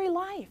your very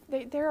life.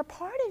 They're a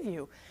part of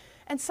you.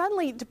 And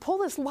suddenly, to pull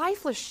this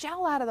lifeless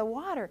shell out of the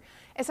water,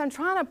 as I'm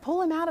trying to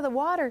pull him out of the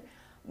water,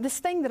 this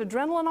thing that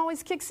adrenaline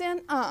always kicks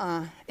in,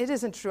 it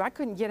isn't true. I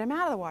couldn't get him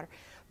out of the water.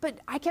 But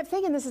I kept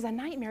thinking, this is a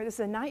nightmare. This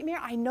is a nightmare.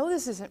 I know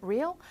this isn't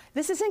real.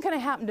 This isn't going to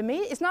happen to me.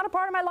 It's not a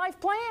part of my life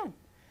plan.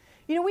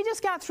 We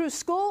just got through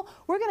school.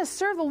 We're going to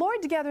serve the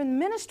Lord together in the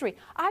ministry.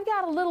 I've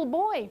got a little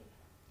boy.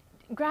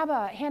 Grab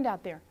a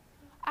handout there.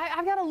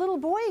 I've got a little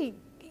boy.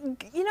 There's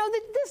no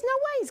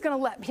way he's going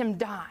to let him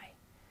die.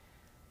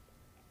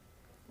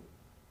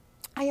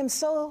 I am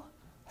so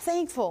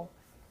thankful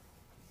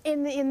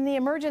in the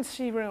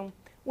emergency room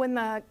when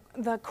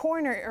the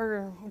coroner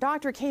or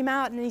doctor came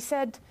out and he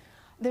said,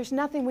 there's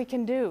nothing we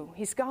can do.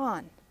 He's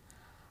gone.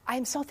 I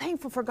am so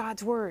thankful for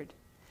God's word.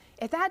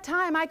 At that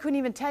time, I couldn't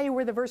even tell you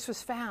where the verse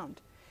was found.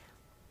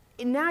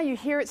 And now you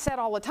hear it said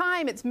all the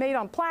time. It's made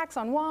on plaques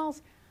on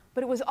walls.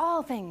 But it was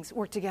all things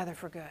work together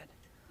for good.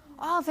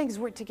 All things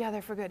work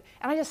together for good.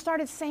 And I just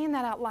started saying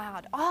that out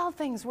loud. All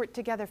things work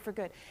together for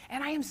good.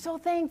 And I am so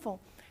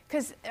thankful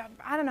because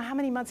I don't know how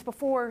many months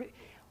before,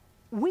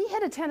 we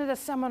had attended a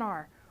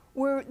seminar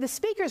where the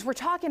speakers were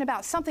talking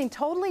about something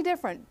totally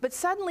different. But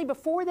suddenly,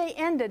 before they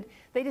ended,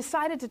 they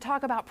decided to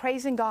talk about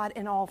praising God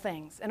in all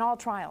things, in all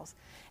trials.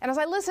 And as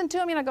I listened to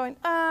them, going,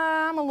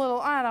 I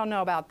don't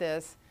know about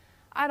this.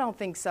 I don't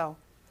think so.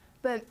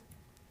 But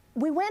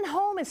we went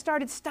home and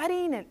started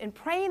studying it and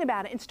praying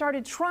about it and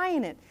started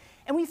trying it.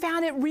 And we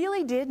found it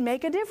really did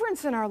make a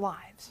difference in our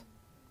lives.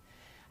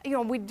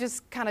 We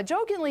just kind of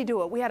jokingly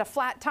do it. We had a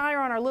flat tire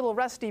on our little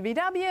rusty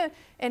VW,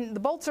 and the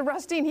bolts are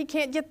rusty, and he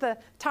can't get the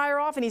tire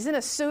off, and he's in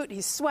a suit,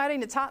 he's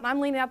sweating, it's hot, and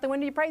I'm leaning out the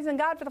window, you praising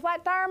God for the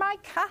flat tire,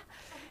 Mike? Ha!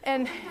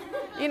 And,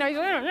 he's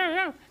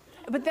like,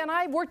 but then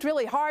I worked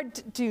really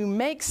hard to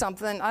make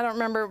something, I don't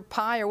remember,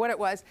 pie or what it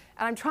was,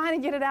 and I'm trying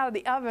to get it out of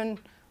the oven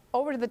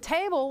over to the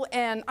table,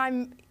 and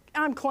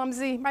I'm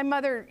clumsy. My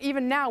mother,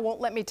 even now, won't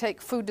let me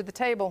take food to the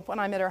table when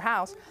I'm at her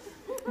house.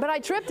 But I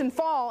tripped and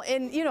fall,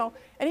 and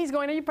and he's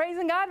going, are you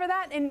praising God for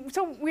that? And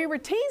so we were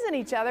teasing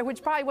each other,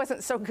 which probably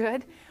wasn't so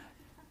good.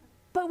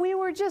 But we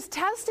were just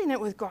testing it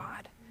with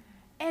God.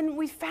 And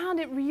we found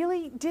it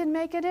really did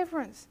make a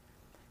difference.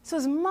 So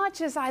as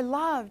much as I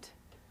loved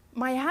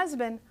my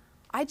husband,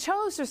 I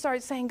chose to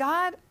start saying,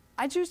 God,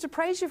 I choose to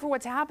praise you for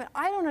what's happened.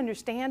 I don't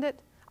understand it.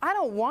 I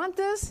don't want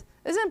this.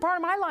 This isn't part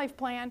of my life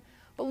plan.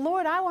 But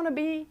Lord, I want to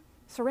be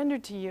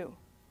surrendered to you.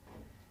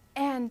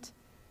 And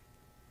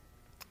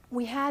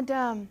we had,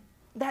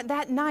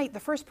 that night, the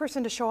first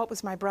person to show up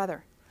was my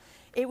brother.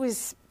 It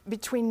was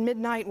between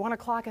midnight, 1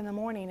 o'clock in the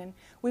morning. And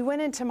we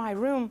went into my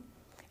room,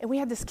 and we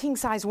had this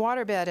king-size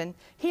waterbed. And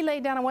he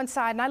laid down on one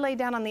side, and I laid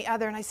down on the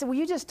other. And I said, will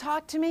you just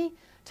talk to me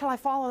till I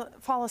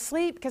fall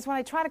asleep? Because when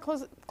I try to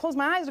close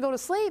my eyes to go to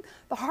sleep,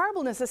 the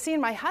horribleness of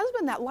seeing my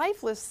husband, that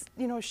lifeless,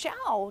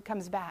 shell,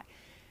 comes back.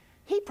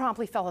 He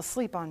promptly fell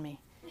asleep on me.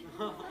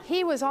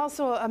 He was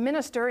also a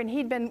minister, and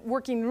he'd been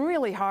working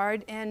really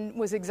hard and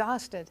was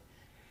exhausted.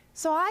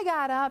 So I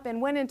got up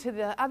and went into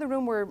the other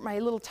room where my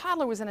little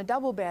toddler was in a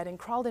double bed and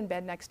crawled in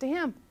bed next to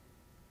him.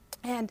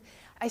 And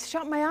I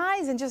shut my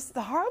eyes, and just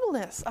the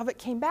horribleness of it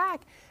came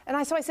back.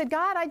 And so I said,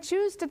 God, I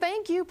choose to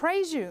thank you,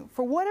 praise you,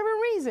 for whatever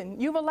reason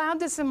you've allowed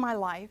this in my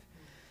life.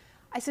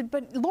 I said,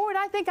 but Lord,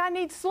 I think I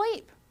need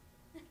sleep.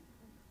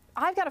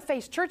 I've got to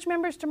face church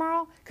members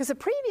tomorrow, because the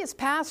previous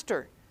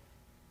pastor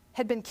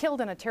had been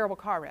killed in a terrible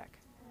car wreck.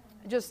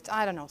 Just,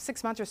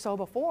 6 months or so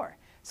before.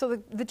 So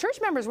the church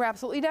members were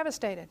absolutely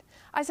devastated.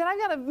 I said, I've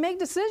got to make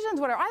decisions,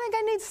 whatever. I think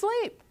I need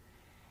sleep.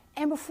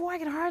 And before I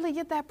could hardly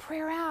get that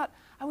prayer out,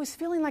 I was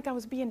feeling like I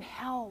was being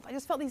held. I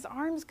just felt these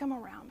arms come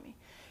around me.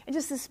 And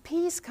just this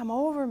peace come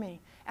over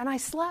me. And I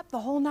slept the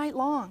whole night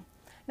long.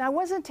 Now, I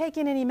wasn't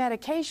taking any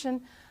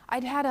medication.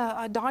 I'd had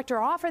a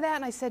doctor offer that,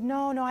 and I said,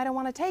 no, I don't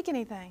want to take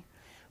anything.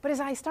 But as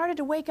I started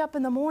to wake up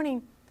in the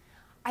morning,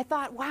 I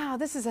thought, wow,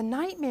 this is a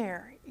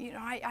nightmare.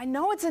 I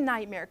know it's a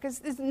nightmare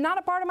because it's not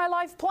a part of my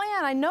life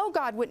plan. I know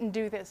God wouldn't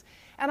do this.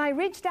 And I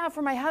reached out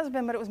for my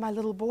husband, but it was my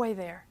little boy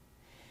there.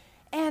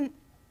 And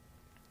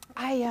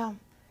I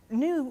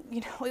knew,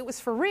 it was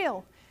for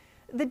real.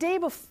 The day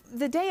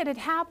it had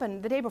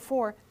happened, the day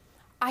before,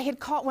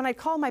 when I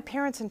called my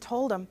parents and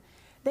told them,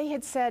 they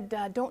had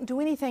said, don't do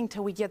anything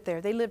till we get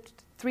there. They lived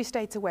 3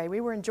 states away.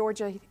 We were in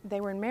Georgia, they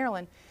were in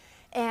Maryland.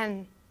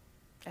 And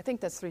I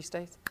think that's 3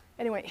 states.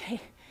 Anyway,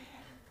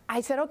 I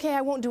said, okay,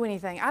 I won't do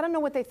anything. I don't know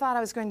what they thought I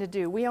was going to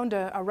do. We owned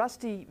a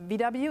rusty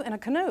VW and a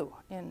canoe.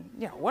 And,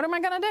 what am I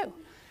going to do?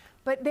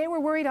 But they were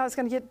worried I was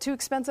going to get too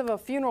expensive a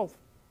funeral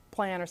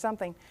plan or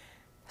something.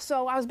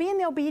 So I was being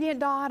the obedient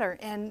daughter.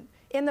 And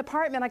in the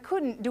apartment, I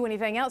couldn't do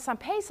anything else. I'm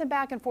pacing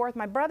back and forth.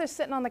 My brother's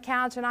sitting on the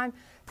couch, and I'm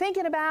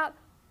thinking about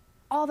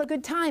all the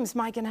good times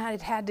Mike and I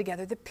had had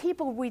together, the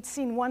people we'd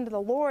seen won to the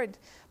Lord,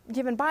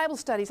 given Bible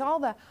studies, all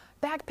the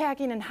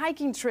backpacking and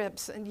hiking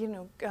trips,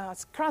 and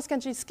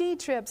cross-country ski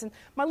trips, and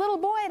my little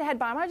boy had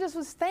by him. I just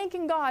was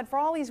thanking God for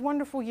all these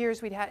wonderful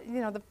years we'd had,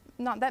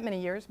 not that many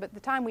years, but the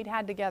time we'd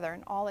had together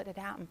and all that had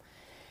happened.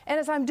 And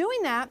as I'm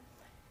doing that,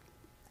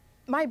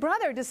 my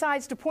brother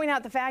decides to point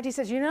out the fact, he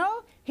says,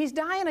 he's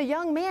dying a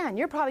young man.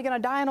 You're probably going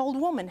to die an old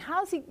woman.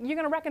 You're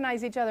going to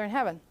recognize each other in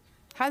heaven.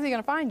 How's he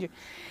going to find you?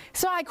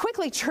 So I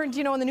quickly turned,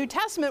 in the New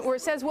Testament where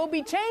it says, we'll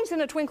be changed in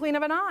the twinkling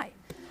of an eye.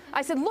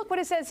 I said, look what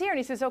it says here. And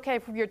he says, okay,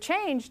 if you're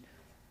changed,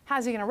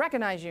 how's he going to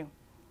recognize you?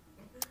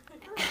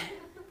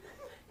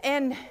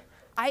 And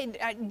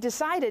I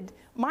decided,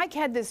 Mike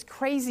had this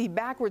crazy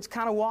backwards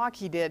kind of walk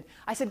he did.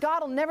 I said,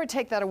 God will never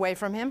take that away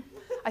from him.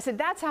 I said,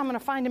 that's how I'm going to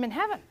find him in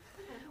heaven.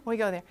 We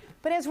go there.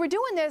 But as we're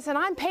doing this, and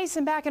I'm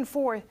pacing back and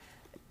forth,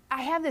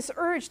 I have this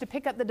urge to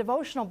pick up the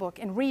devotional book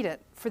and read it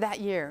for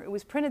that year. It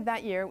was printed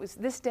that year. It was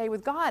This Day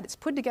with God. It's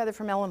put together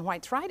from Ellen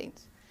White's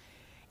writings.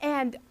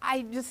 And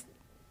I didn't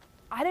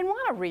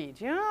want to read.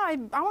 I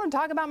want to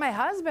talk about my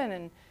husband.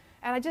 And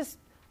I just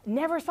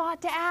never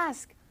thought to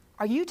ask,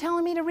 are you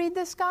telling me to read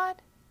this, God?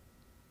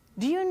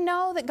 Do you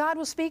know that God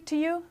will speak to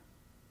you?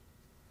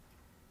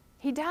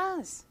 He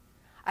does.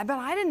 But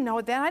I didn't know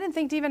it then. I didn't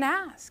think to even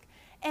ask.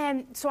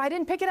 And so I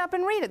didn't pick it up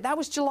and read it. That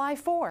was July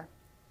 4.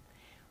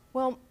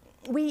 Well,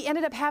 we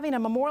ended up having a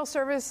memorial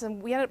service,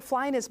 and we ended up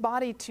flying his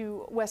body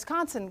to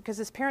Wisconsin because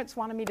his parents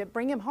wanted me to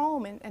bring him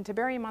home and to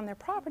bury him on their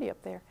property up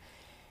there.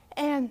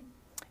 And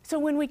so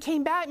when we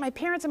came back, my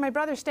parents and my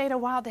brother stayed a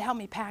while to help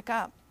me pack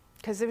up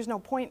because there was no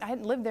point. I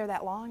hadn't lived there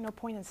that long, no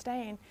point in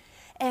staying.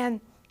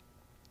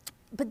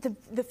 But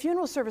the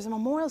funeral service, the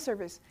memorial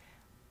service,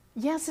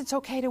 yes, it's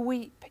okay to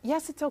weep.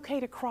 Yes, it's okay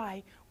to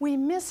cry. We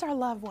miss our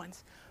loved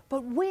ones.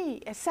 But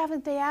we, as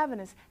Seventh-day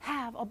Adventists,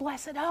 have a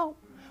blessed hope.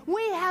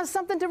 We have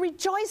something to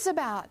rejoice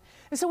about.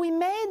 And so we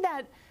made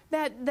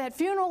that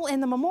funeral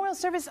and the memorial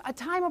service a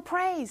time of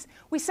praise.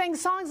 We sang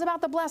songs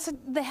about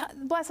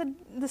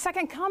the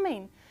second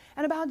coming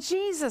and about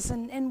Jesus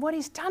and what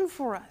he's done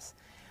for us.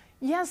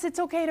 Yes, it's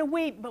okay to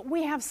weep, but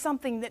we have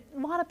something that a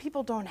lot of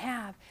people don't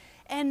have.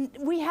 And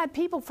we had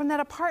people from that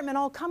apartment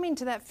all coming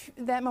to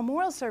that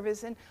memorial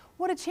service, and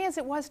what a chance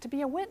it was to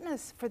be a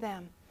witness for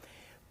them.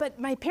 But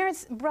my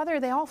parents, brother,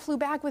 they all flew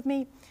back with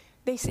me.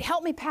 They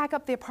helped me pack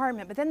up the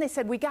apartment, but then they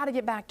said, we got to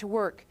get back to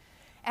work.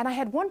 And I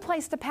had one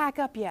place to pack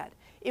up yet.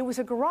 It was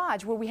a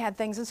garage where we had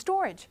things in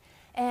storage.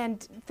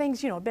 And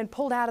things, had been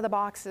pulled out of the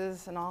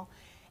boxes and all.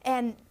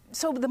 And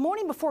so the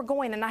morning before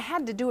going, and I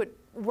had to do it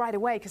right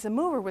away because the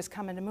mover was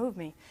coming to move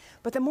me.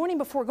 But the morning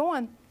of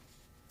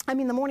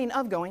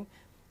going,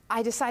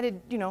 I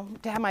decided,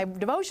 to have my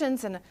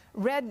devotions and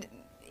read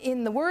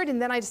in the Word,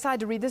 and then I decided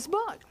to read this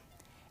book.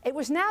 It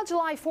was now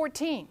July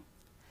 14.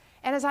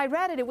 And as I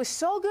read it, it was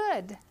so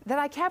good that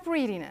I kept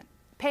reading it,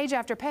 page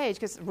after page,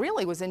 because I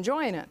really was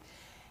enjoying it.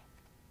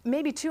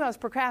 Maybe, too, I was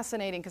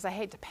procrastinating because I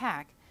hate to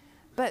pack.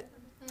 But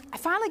I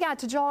finally got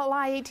to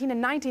July 18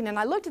 and 19, and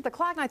I looked at the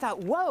clock, and I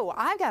thought, whoa,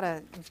 I've got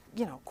to,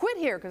 quit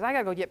here because I got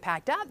to go get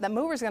packed up. The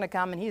mover's going to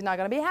come, and he's not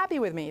going to be happy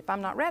with me if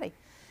I'm not ready.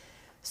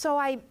 So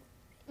it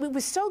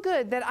was so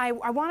good that I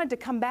wanted to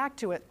come back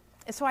to it.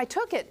 And so I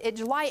took it at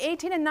July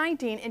 18 and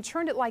 19 and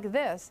turned it like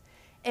this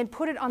and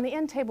put it on the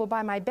end table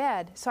by my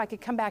bed so I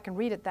could come back and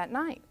read it that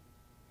night.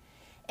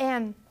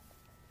 And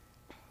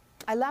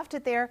I left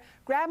it there,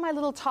 grabbed my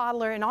little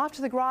toddler, and off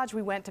to the garage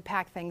we went to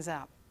pack things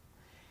up.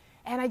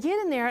 And I get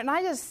in there, and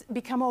I just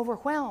become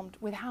overwhelmed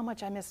with how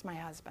much I miss my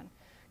husband.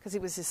 Because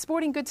it was his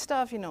sporting goods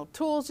stuff,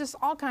 tools, just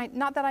all kind.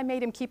 Not that I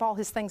made him keep all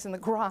his things in the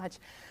garage,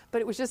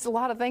 but it was just a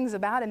lot of things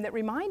about him that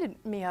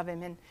reminded me of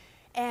him.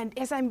 And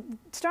as I'm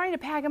starting to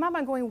pack him up,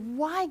 I'm going,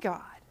 why,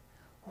 God?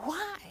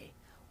 Why?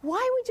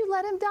 Why would you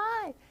let him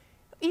die?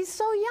 He's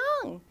so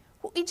young.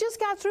 He just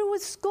got through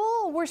with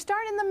school. We're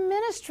starting the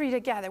ministry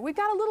together. We've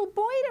got a little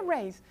boy to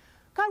raise.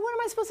 God, what am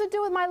I supposed to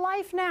do with my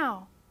life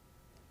now?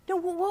 No,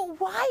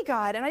 why,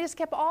 God? And I just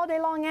kept all day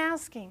long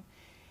asking.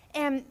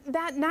 And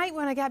that night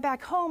when I got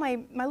back home,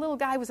 my little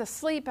guy was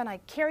asleep, and I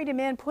carried him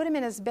in, put him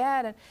in his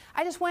bed, and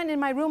I just went in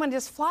my room and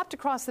just flopped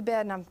across the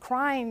bed, and I'm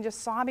crying,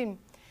 just sobbing.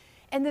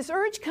 And this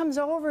urge comes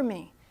over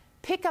me,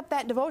 pick up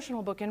that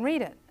devotional book and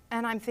read it.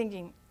 And I'm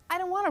thinking, I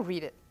don't want to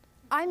read it.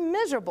 I'm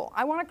miserable.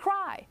 I want to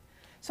cry.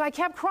 So I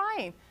kept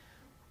crying.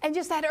 And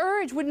just that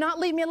urge would not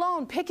leave me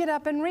alone, pick it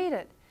up and read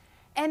it.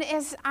 And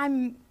as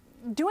I'm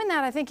doing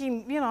that, I'm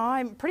thinking,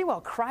 I'm pretty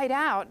well cried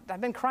out.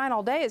 I've been crying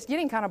all day. It's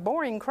getting kind of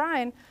boring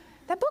crying.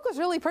 That book was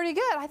really pretty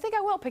good. I think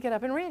I will pick it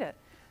up and read it.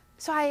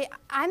 So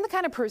I'm the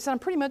kind of person, I'm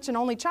pretty much an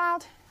only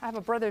child. I have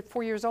a brother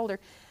 4 years older.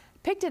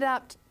 Picked it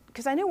up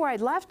because I knew where I'd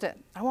left it.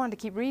 I wanted to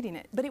keep reading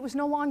it. But it was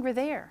no longer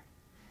there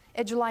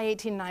at July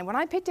 18:9. When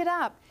I picked it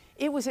up,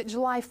 it was at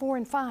July 4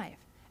 and 5.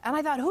 And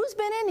I thought, who's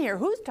been in here?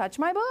 Who's touched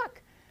my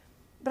book?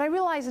 But I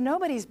realized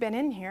nobody's been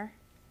in here.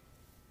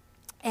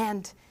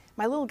 And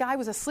my little guy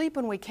was asleep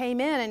when we came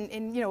in.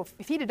 And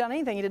if he'd have done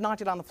anything, he'd have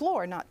knocked it on the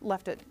floor, not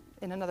left it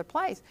in another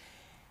place.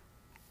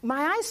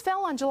 My eyes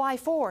fell on July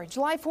 4.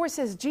 July 4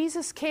 says,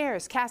 Jesus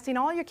cares, casting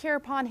all your care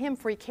upon him,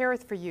 for he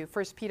careth for you,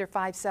 1 Peter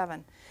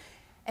 5:7.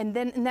 And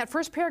then in that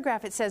first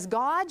paragraph it says,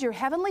 God, your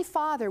heavenly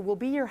Father, will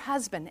be your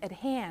husband at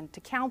hand to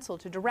counsel,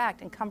 to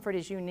direct, and comfort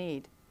as you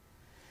need.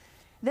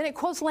 Then it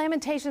quotes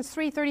Lamentations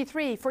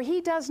 3:33, for he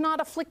does not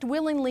afflict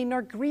willingly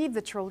nor grieve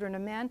the children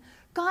of men.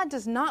 God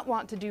does not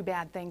want to do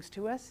bad things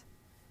to us.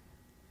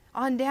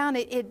 On down,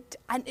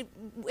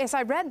 as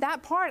I read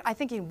that part, I'm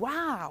thinking,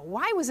 wow,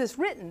 why was this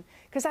written?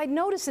 Because I'd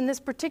noticed in this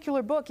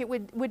particular book it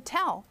would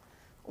tell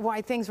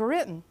why things were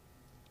written.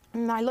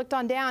 And I looked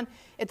on down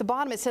at the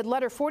bottom, it said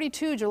letter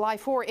 42, July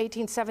 4,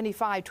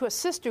 1875, to a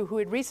sister who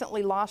had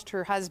recently lost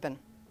her husband.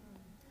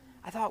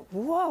 I thought,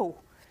 whoa,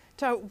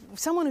 to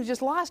someone who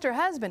just lost her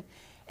husband.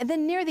 And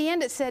then near the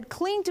end it said,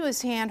 cling to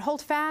his hand,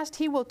 hold fast,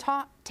 he will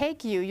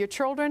take you, your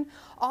children,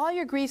 all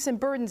your griefs and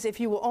burdens, if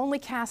you will only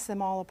cast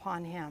them all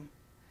upon him.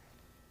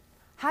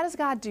 How does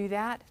God do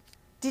that?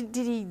 Did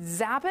he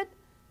zap it?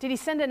 Did he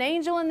send an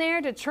angel in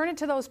there to turn it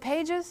to those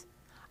pages?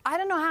 I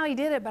don't know how he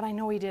did it, but I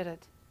know he did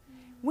it.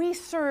 We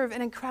serve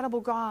an incredible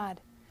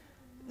God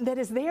that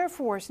is there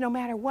for us no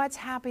matter what's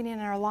happening in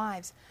our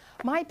lives.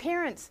 My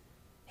parents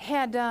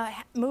had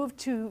moved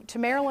to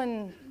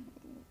Maryland,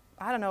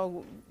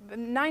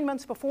 9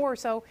 months before or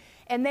so,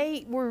 and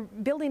they were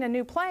building a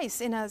new place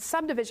in a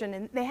subdivision,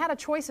 and they had a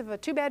choice of a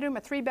 2-bedroom,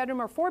 a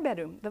 3-bedroom, or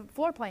 4-bedroom, the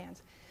floor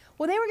plans.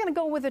 Well, they were going to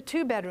go with a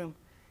 2-bedroom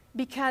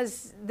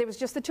because there was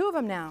just the two of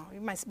them now.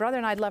 My brother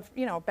and I had left,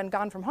 been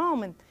gone from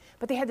home,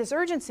 but they had this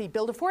urgency,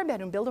 build a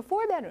 4-bedroom, build a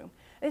 4-bedroom.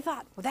 They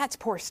thought, well, that's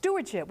poor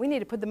stewardship. We need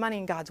to put the money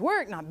in God's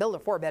work, not build a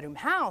 4-bedroom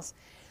house.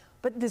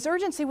 But this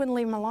urgency wouldn't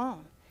leave them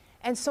alone.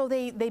 And so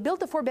they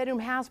built a 4-bedroom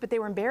house, but they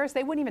were embarrassed.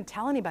 They wouldn't even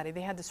tell anybody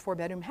they had this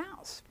 4-bedroom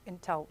house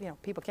until,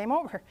 people came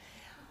over.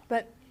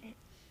 But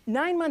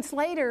 9 months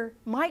later,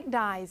 Mike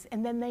dies,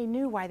 and then they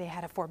knew why they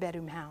had a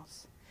 4-bedroom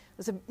house. It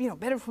was a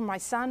bedroom for my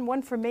son,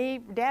 one for me,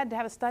 Dad to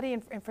have a study,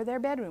 and for their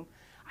bedroom.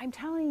 I'm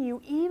telling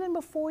you, even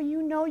before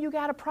you know you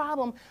got a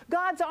problem,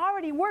 God's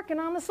already working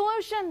on the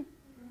solution.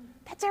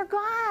 That's our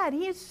God.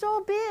 He is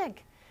so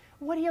big.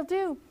 What he'll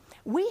do.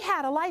 We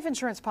had a life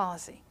insurance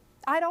policy.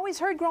 I'd always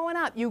heard growing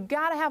up, you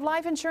got to have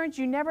life insurance.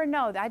 You never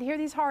know. I'd hear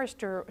these horror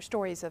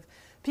stories of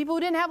people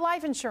who didn't have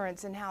life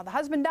insurance and how the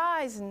husband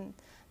dies and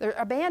they're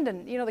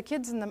abandoned. The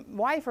kids and the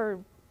wife are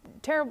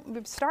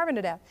starving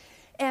to death.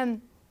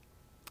 And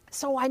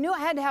so I knew I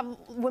had to have,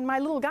 when my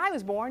little guy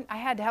was born, I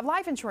had to have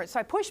life insurance. So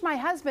I pushed my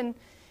husband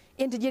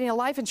into getting a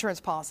life insurance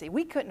policy.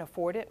 We couldn't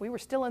afford it. We were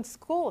still in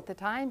school at the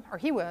time, or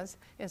he was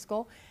in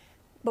school.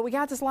 but we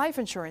got this life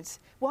insurance.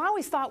 Well, I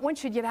always thought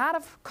once you get out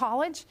of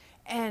college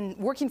and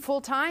working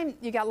full time,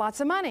 you got lots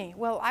of money.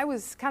 Well, I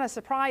was kind of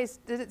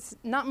surprised that it's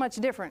not much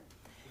different.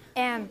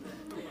 And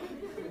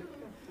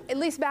at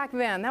least back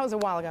then, that was a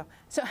while ago.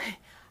 So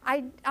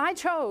I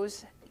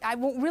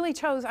really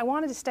chose, I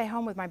wanted to stay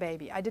home with my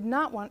baby. I did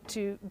not want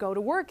to go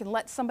to work and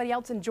let somebody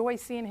else enjoy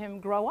seeing him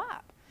grow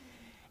up.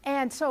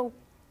 And so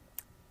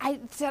I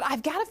said,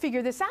 I've got to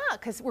figure this out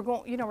because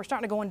we're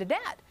starting to go into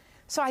debt.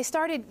 So I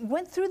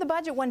went through the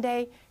budget one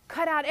day,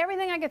 cut out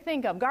everything I could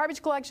think of,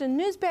 garbage collection,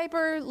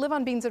 newspaper, live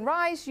on beans and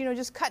rice,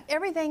 just cut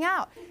everything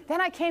out.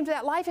 Then I came to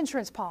that life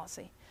insurance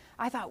policy.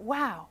 I thought,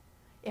 wow,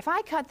 if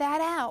I cut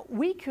that out,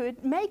 we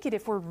could make it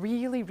if we're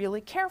really,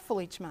 really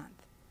careful each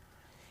month.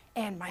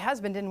 And my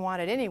husband didn't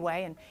want it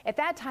anyway. And at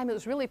that time, it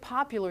was really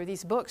popular,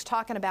 these books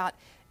talking about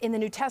in the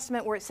New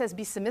Testament where it says,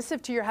 be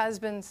submissive to your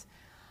husbands.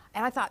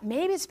 And I thought,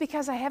 maybe it's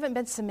because I haven't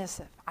been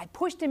submissive. I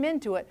pushed him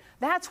into it.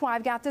 That's why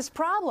I've got this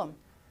problem.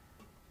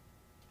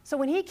 So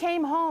when he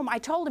came home, I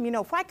told him,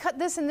 if I cut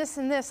this and this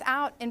and this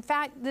out, in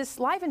fact, this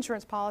life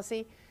insurance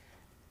policy,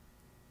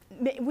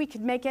 we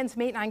could make ends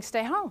meet and I can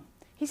stay home.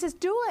 He says,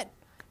 do it.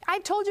 I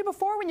told you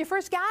before when you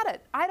first got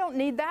it. I don't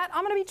need that.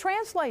 I'm going to be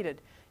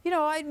translated.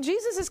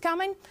 Jesus is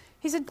coming.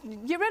 He said,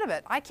 get rid of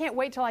it. I can't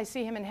wait till I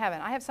see him in heaven.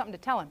 I have something to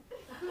tell him.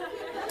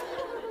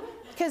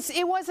 Because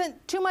it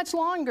wasn't too much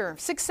longer,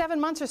 6-7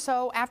 months or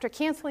so after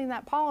canceling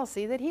that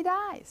policy, that he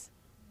dies.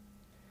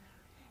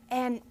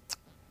 And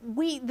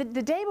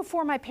the day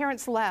before my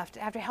parents left,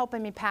 after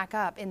helping me pack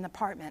up in the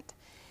apartment,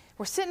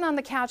 we're sitting on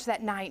the couch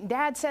that night, and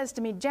Dad says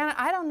to me, Janet,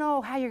 I don't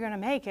know how you're going to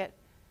make it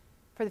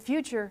for the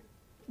future,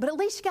 but at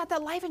least you got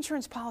that life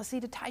insurance policy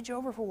to tide you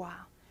over for a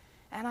while.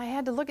 And I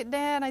had to look at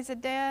Dad, and I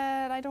said,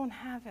 Dad, I don't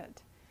have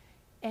it.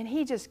 And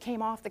he just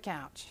came off the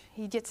couch.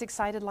 He gets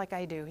excited like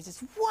I do. He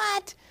says,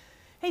 what?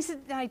 He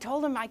said, I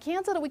told him I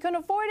canceled it. We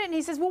couldn't afford it. And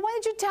he says, well, why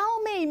did you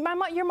tell me?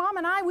 Your mom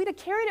and I, we'd have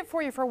carried it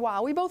for you for a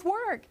while. We both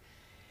work.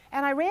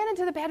 And I ran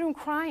into the bedroom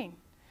crying.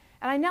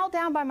 And I knelt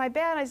down by my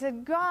bed. I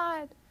said,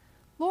 God,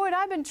 Lord,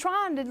 I've been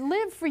trying to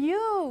live for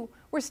you.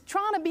 We're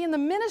trying to be in the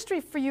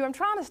ministry for you. I'm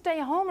trying to stay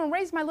home and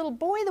raise my little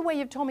boy the way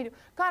you've told me to.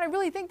 God, I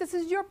really think this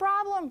is your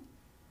problem.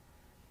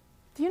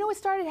 Do you know what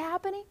started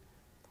happening?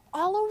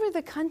 All over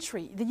the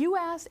country, the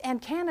U.S.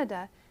 and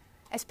Canada,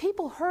 as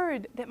people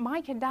heard that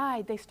Mike had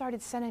died, they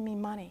started sending me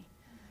money.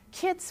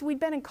 Kids we'd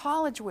been in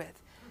college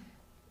with,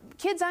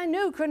 kids I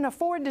knew couldn't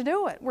afford to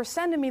do it, were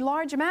sending me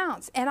large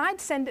amounts. And I'd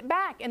send it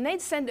back, and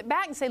they'd send it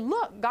back and say,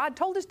 look, God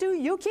told us to,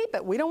 you keep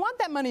it. We don't want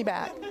that money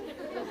back.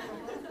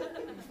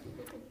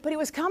 But it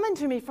was coming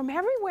to me from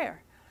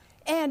everywhere.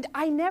 And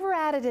I never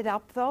added it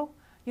up, though.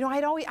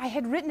 I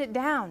had written it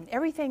down,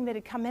 everything that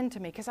had come into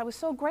me, because I was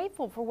so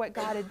grateful for what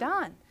God had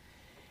done.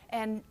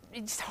 And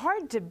it's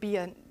hard to be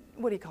a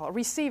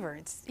receiver.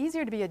 It's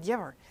easier to be a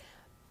giver.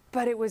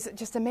 But it was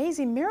just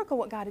amazing miracle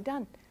what God had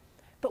done.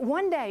 But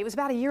one day, it was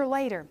about a year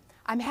later,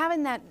 I'm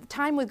having that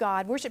time with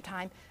God, worship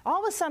time.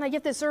 All of a sudden, I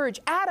get this urge,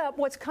 add up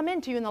what's come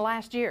into you in the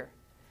last year.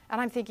 And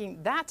I'm thinking,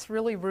 that's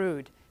really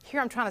rude. Here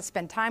I'm trying to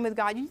spend time with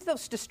God. You know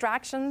those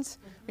distractions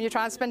when you're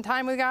trying to spend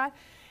time with God?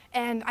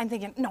 And I'm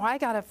thinking, no, I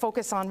got to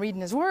focus on reading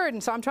His Word.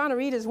 And so I'm trying to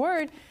read His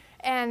Word.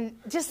 And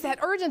just that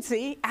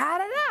urgency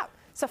added up.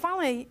 So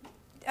finally,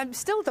 I'm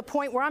still at the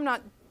point where I'm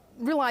not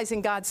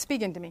realizing God's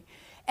speaking to me.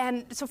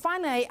 And so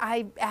finally,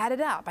 I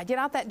added up. I get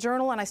out that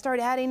journal and I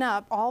started adding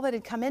up all that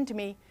had come into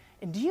me.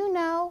 And do you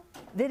know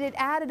that it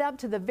added up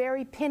to the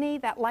very penny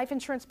that life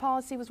insurance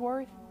policy was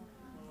worth?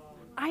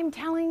 I'm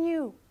telling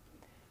you,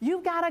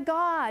 you've got a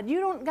God. You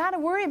don't got to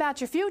worry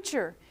about your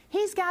future.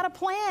 He's got a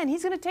plan.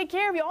 He's going to take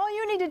care of you. All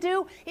you need to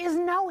do is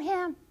know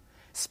Him.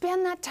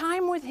 Spend that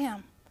time with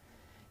Him.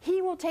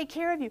 He will take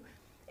care of you.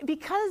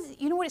 Because,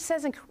 you know what it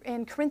says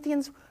in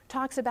Corinthians,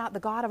 talks about the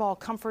God of all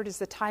comfort is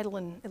the title,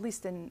 and at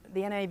least in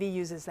the NIV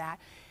uses that.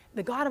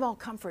 The God of all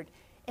comfort.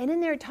 And in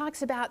there it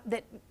talks about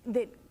that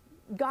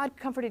God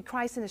comforted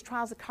Christ in His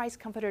trials, that Christ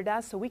comforted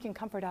us so we can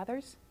comfort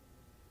others.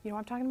 You know what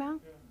I'm talking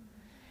about?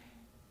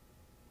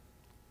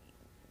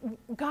 Yeah.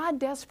 God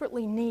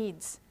desperately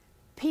needs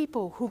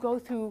people who go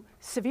through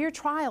severe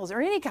trials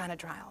or any kind of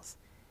trials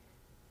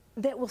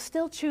that will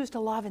still choose to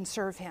love and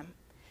serve Him.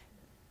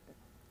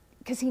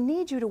 Because He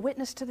needs you to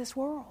witness to this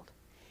world.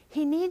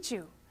 He needs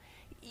you.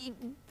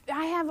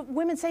 I have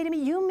women say to me,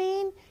 you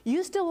mean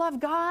you still love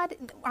God?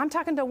 I'm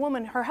talking to a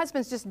woman, her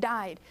husband's just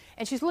died.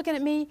 And she's looking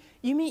at me,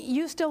 you mean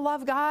you still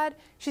love God?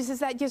 She says,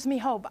 that gives me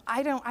hope.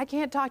 I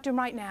can't talk to Him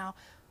right now,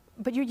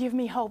 but you give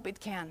me hope, it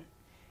can.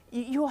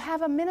 You'll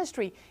have a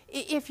ministry.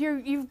 If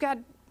you've got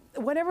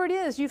whatever it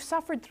is you've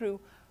suffered through,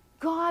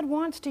 God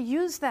wants to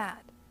use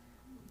that.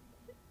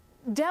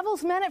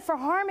 Devil's meant it for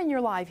harm in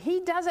your life.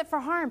 He does it for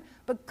harm.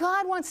 But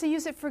God wants to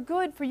use it for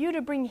good, for you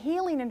to bring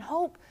healing and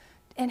hope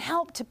and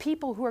help to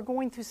people who are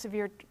going through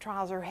severe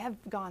trials or have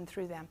gone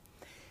through them.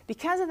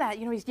 Because of that,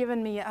 He's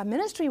given me a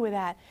ministry with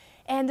that.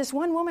 And this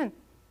one woman,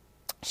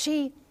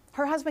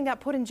 her husband got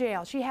put in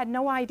jail. She had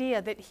no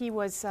idea that he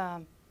was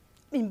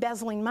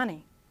embezzling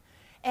money.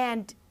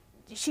 And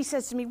she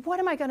says to me, what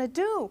am I going to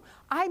do?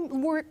 I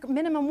work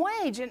minimum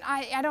wage, and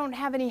I don't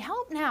have any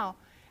help now.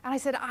 And I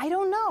said, I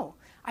don't know.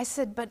 I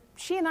said, but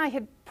she and I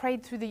had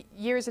prayed through the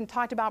years and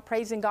talked about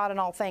praising God in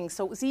all things,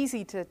 so it was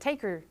easy to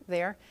take her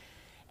there.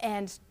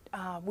 And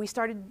we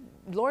started,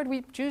 Lord,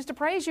 we choose to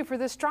praise you for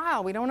this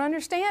trial. We don't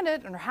understand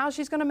it or how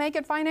she's going to make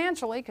it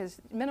financially, because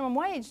minimum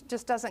wage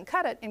just doesn't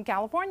cut it in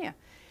California.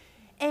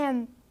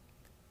 And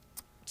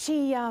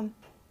she I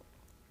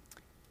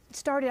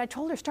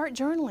told her, start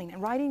journaling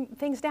and writing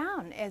things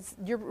down as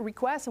your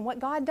requests and what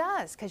God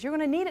does, because you're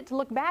going to need it to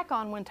look back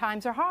on when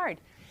times are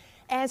hard.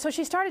 And so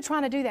she started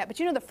trying to do that. But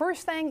you know, the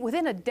first thing,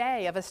 within a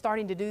day of us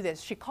starting to do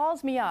this, she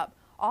calls me up,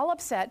 all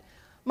upset.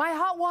 My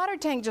hot water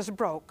tank just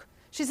broke.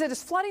 She said,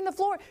 it's flooding the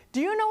floor.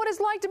 Do you know what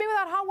it's like to be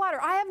without hot water?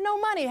 I have no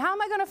money. How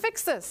am I going to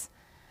fix this?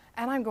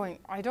 And I'm going,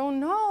 I don't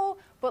know,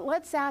 but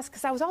let's ask,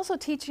 because I was also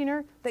teaching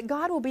her that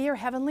God will be your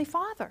heavenly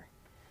Father.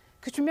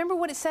 Because remember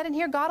what it said in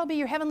here, God will be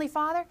your heavenly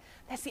Father?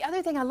 That's the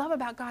other thing I love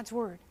about God's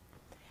Word.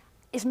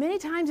 As many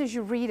times as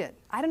you read it,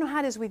 I don't know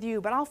how it is with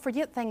you, but I'll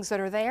forget things that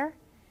are there.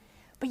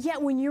 But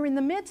yet when you're in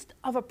the midst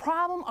of a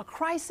problem, a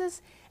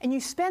crisis, and you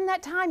spend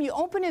that time, you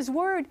open His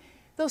Word,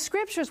 those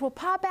scriptures will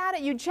pop out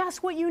at you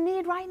just what you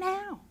need right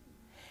now.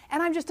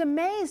 And I'm just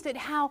amazed at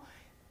how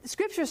the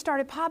scriptures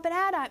started popping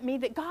out at me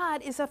that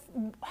God is a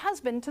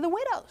husband to the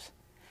widows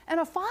and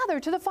a father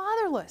to the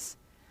fatherless.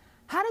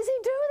 How does He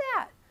do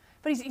that?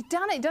 But He's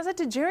done it. He does it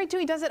to Jerry too.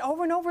 He does it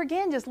over and over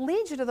again, just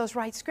leads you to those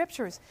right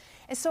scriptures.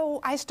 And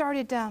so I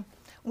started,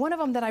 one of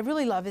them that I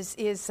really love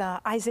is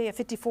Isaiah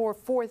 54,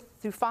 4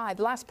 through 5,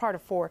 the last part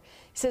of 4. It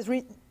says,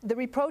 the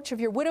reproach of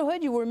your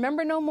widowhood you will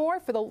remember no more,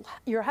 for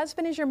your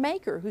husband is your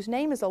maker, whose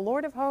name is the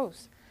Lord of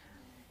hosts.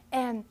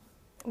 And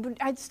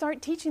I'd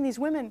start teaching these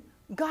women,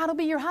 God will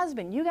be your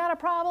husband. You got a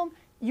problem,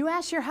 you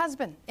ask your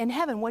husband in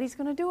heaven what He's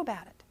going to do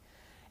about it.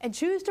 And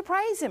choose to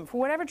praise Him for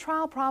whatever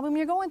trial problem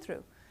you're going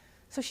through.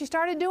 So she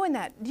started doing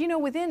that. You know,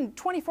 within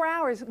 24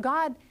 hours,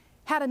 God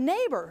had a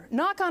neighbor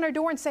knock on her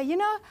door and say, you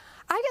know,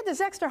 I got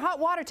this extra hot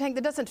water tank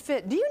that doesn't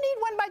fit. Do you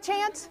need one by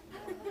chance?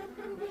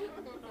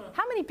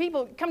 How many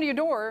people come to your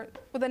door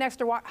with an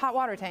extra hot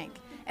water tank?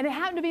 And it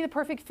happened to be the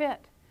perfect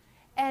fit.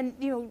 And,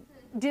 you know,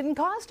 didn't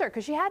cost her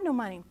because she had no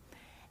money.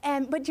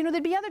 But, you know,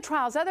 there'd be other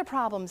trials, other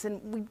problems, and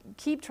we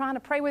keep trying to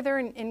pray with her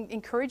and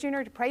encouraging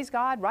her to praise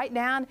God, write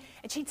down,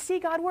 and she'd see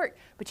God work.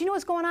 But you know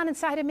what's going on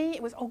inside of me?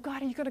 It was, oh,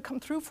 God, are you going to come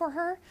through for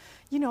her?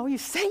 You know, you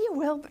say you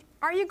will, but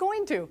are you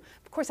going to?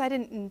 Of course, I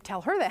didn't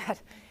tell her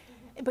that,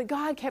 but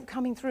God kept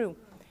coming through.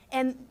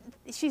 And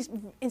she's,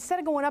 instead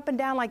of going up and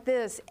down like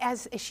this,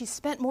 as she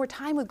spent more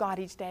time with God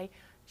each day,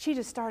 she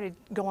just started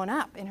going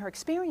up in her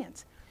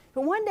experience.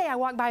 But one day I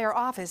walked by her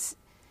office,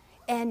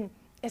 and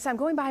as I'm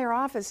going by her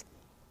office,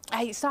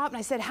 I stopped and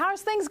I said,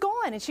 how's things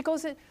going? And she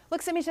goes and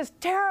looks at me and says,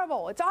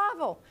 terrible, it's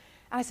awful.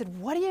 And I said,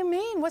 what do you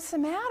mean? What's the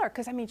matter?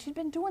 Because, I mean, she'd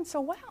been doing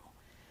so well.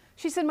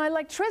 She said, my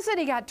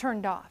electricity got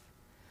turned off.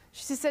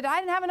 She said, I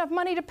didn't have enough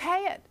money to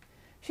pay it.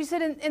 She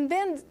said, and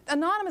then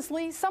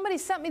anonymously, somebody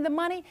sent me the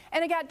money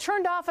and it got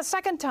turned off a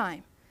second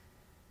time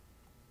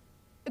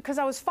because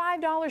I was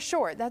 $5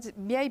 short. That's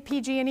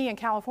PG&E in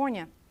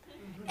California.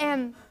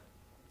 And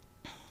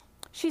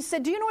she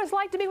said, do you know what it's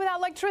like to be without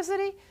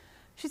electricity?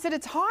 She said,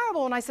 it's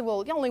horrible. And I said,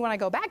 well, only when I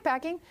go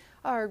backpacking,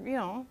 or, you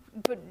know,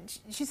 but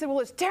she said, well,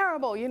 it's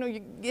terrible. You know,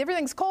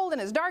 everything's cold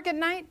and it's dark at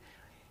night.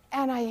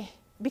 And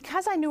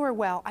because I knew her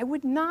well, I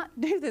would not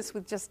do this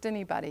with just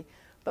anybody.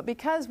 But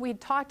because we'd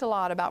talked a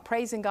lot about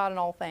praising God in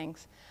all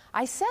things,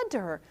 I said to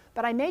her,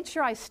 but I made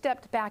sure I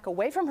stepped back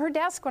away from her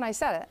desk when I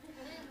said it.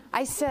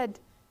 I said,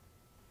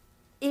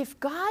 if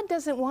God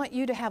doesn't want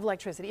you to have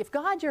electricity, if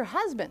God, your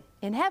husband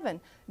in heaven,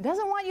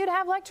 doesn't want you to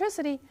have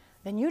electricity,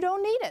 then you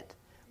don't need it.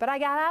 But I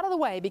got out of the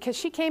way because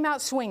she came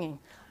out swinging,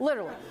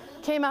 literally,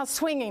 came out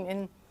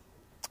swinging.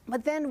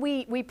 But then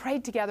we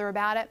prayed together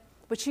about it.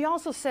 But she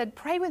also said,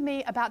 pray with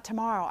me about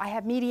tomorrow. I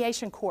have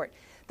mediation court.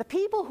 The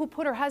people who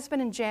put her husband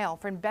in jail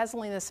for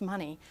embezzling this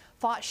money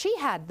thought she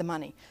had the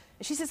money.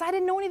 And she says, I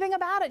didn't know anything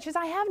about it. She says,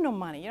 I have no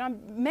money. You know,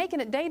 I'm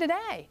making it day to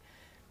day.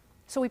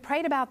 So we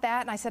prayed about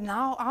that, and I said,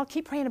 no, I'll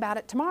keep praying about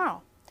it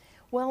tomorrow.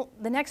 Well,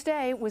 the next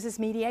day was this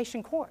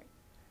mediation court.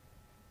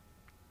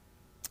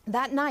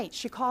 That night,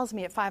 she calls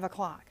me at 5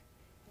 o'clock.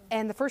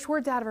 And the first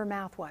words out of her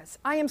mouth was,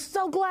 I am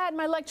so glad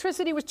my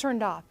electricity was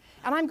turned off.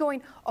 And I'm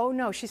going, oh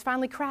no, she's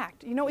finally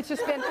cracked. You know, it's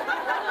just been,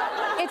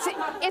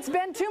 it's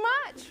been too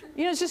much.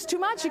 You know, it's just too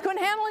much. She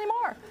couldn't handle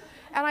anymore.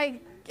 And I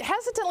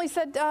hesitantly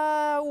said,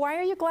 why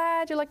are you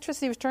glad your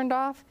electricity was turned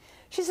off?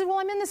 She said, well,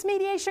 I'm in this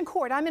mediation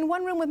court. I'm in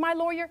one room with my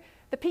lawyer.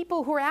 The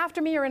people who are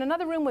after me are in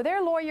another room with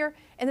their lawyer.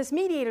 And this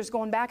mediator's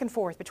going back and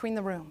forth between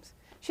the rooms.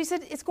 She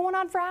said, it's going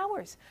on for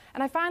hours.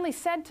 And I finally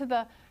said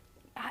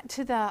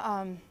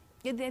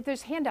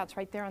there's handouts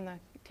right there on the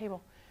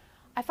table.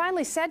 I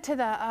finally said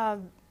to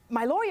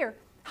my lawyer,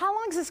 how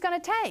long is this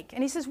going to take?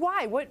 And he says,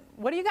 why? What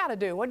do you got to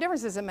do? What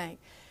difference does it make?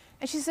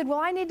 And she said, well,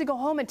 I need to go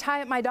home and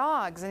tie up my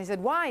dogs. And he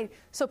said, why?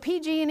 So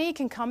PG&E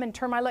can come and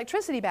turn my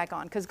electricity back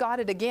on, because God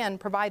had again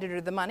provided her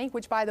the money,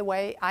 which, by the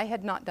way, I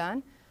had not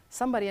done.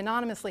 Somebody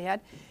anonymously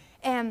had.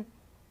 And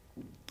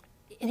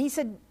And he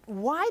said,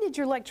 why did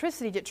your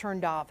electricity get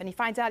turned off? And he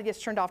finds out it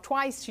gets turned off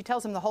twice. She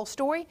tells him the whole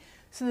story.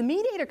 So the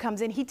mediator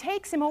comes in. He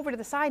takes him over to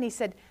the side and he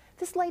said,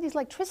 this lady's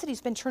electricity's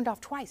been turned off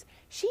twice.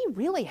 She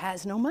really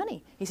has no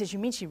money. He says, you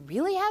mean she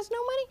really has no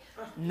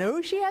money?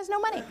 No, she has no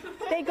money.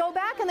 They go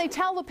back and they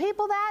tell the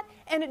people that,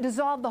 and it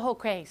dissolved the whole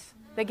case.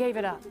 They gave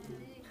it up.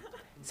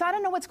 So I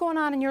don't know what's going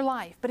on in your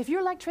life, but if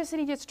your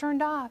electricity gets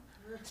turned off,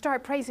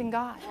 start praising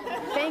God,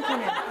 thanking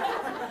Him.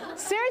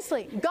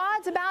 Seriously,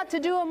 God's about to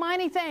do a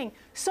mighty thing.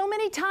 So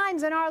many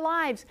times in our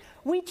lives,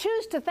 we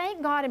choose to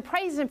thank God and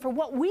praise Him for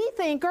what we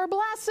think are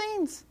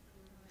blessings.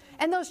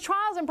 And those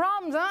trials and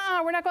problems,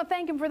 we're not going to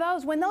thank Him for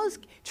those, when those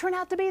turn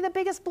out to be the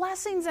biggest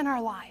blessings in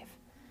our life.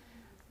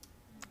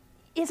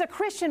 As a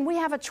Christian, we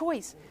have a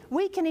choice.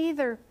 We can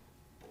either,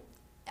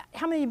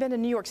 how many of you have been to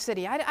New York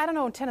City? I don't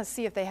know in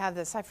Tennessee if they have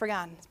this. I've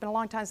forgotten. It's been a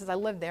long time since I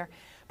lived there.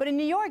 But in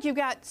New York, you've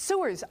got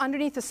sewers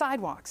underneath the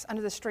sidewalks,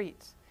 under the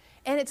streets.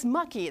 And it's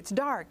mucky, it's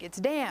dark, it's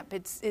damp,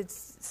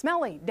 it's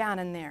smelly down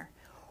in there.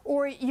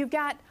 Or you've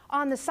got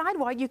on the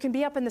sidewalk, you can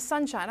be up in the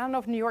sunshine. I don't know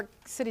if New York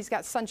City's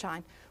got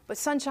sunshine, but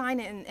sunshine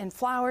and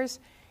flowers.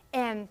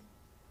 And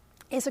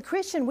as a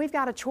Christian, we've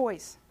got a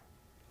choice.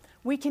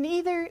 We can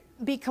either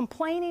be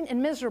complaining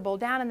and miserable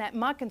down in that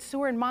muck and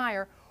sewer and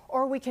mire,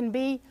 or we can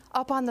be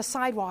up on the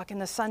sidewalk in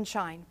the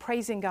sunshine,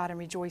 praising God and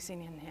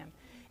rejoicing in Him.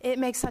 It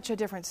makes such a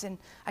difference. And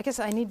I guess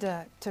I need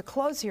to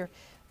close here.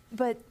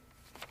 But,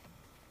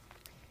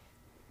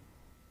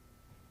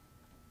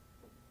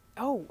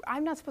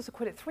 I'm not supposed to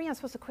quit at 3. I'm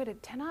supposed to quit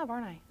at 10 of,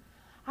 aren't I?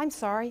 I'm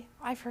sorry.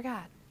 I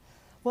forgot.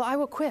 Well, I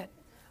will quit.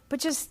 But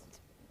just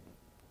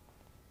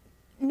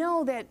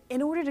know that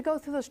in order to go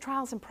through those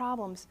trials and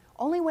problems,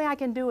 only way I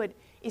can do it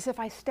is if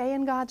I stay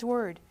in God's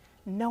Word,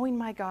 knowing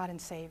my God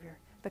and Savior,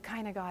 the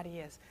kind of God He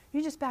is.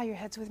 You just bow your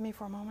heads with me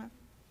for a moment.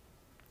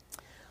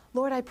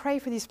 Lord, I pray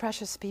for these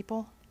precious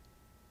people.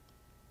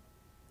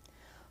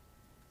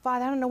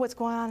 Father, I don't know what's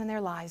going on in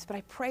their lives, but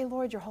I pray,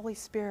 Lord, your Holy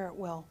Spirit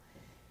will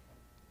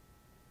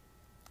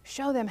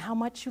show them how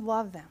much you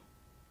love them.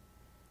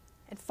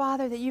 And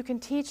Father, that you can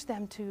teach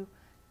them to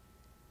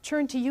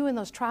turn to you in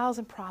those trials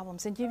and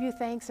problems and give you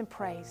thanks and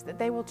praise, that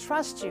they will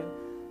trust you,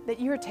 that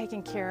you're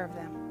taking care of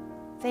them.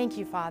 Thank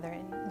you, Father,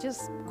 and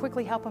just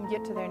quickly help them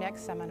get to their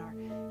next seminar.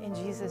 In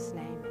Jesus'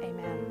 name,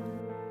 amen.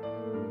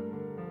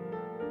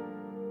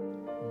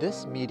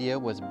 This media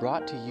was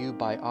brought to you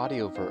by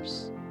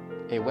Audioverse,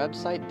 a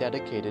website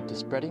dedicated to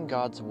spreading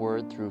God's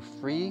Word through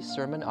free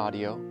sermon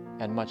audio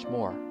and much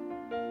more.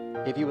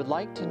 If you would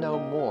like to know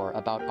more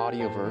about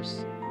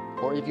Audioverse,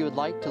 or if you would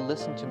like to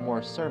listen to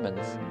more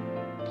sermons,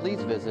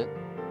 please visit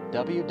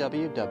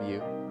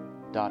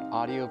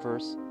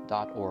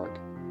www.audioverse.org.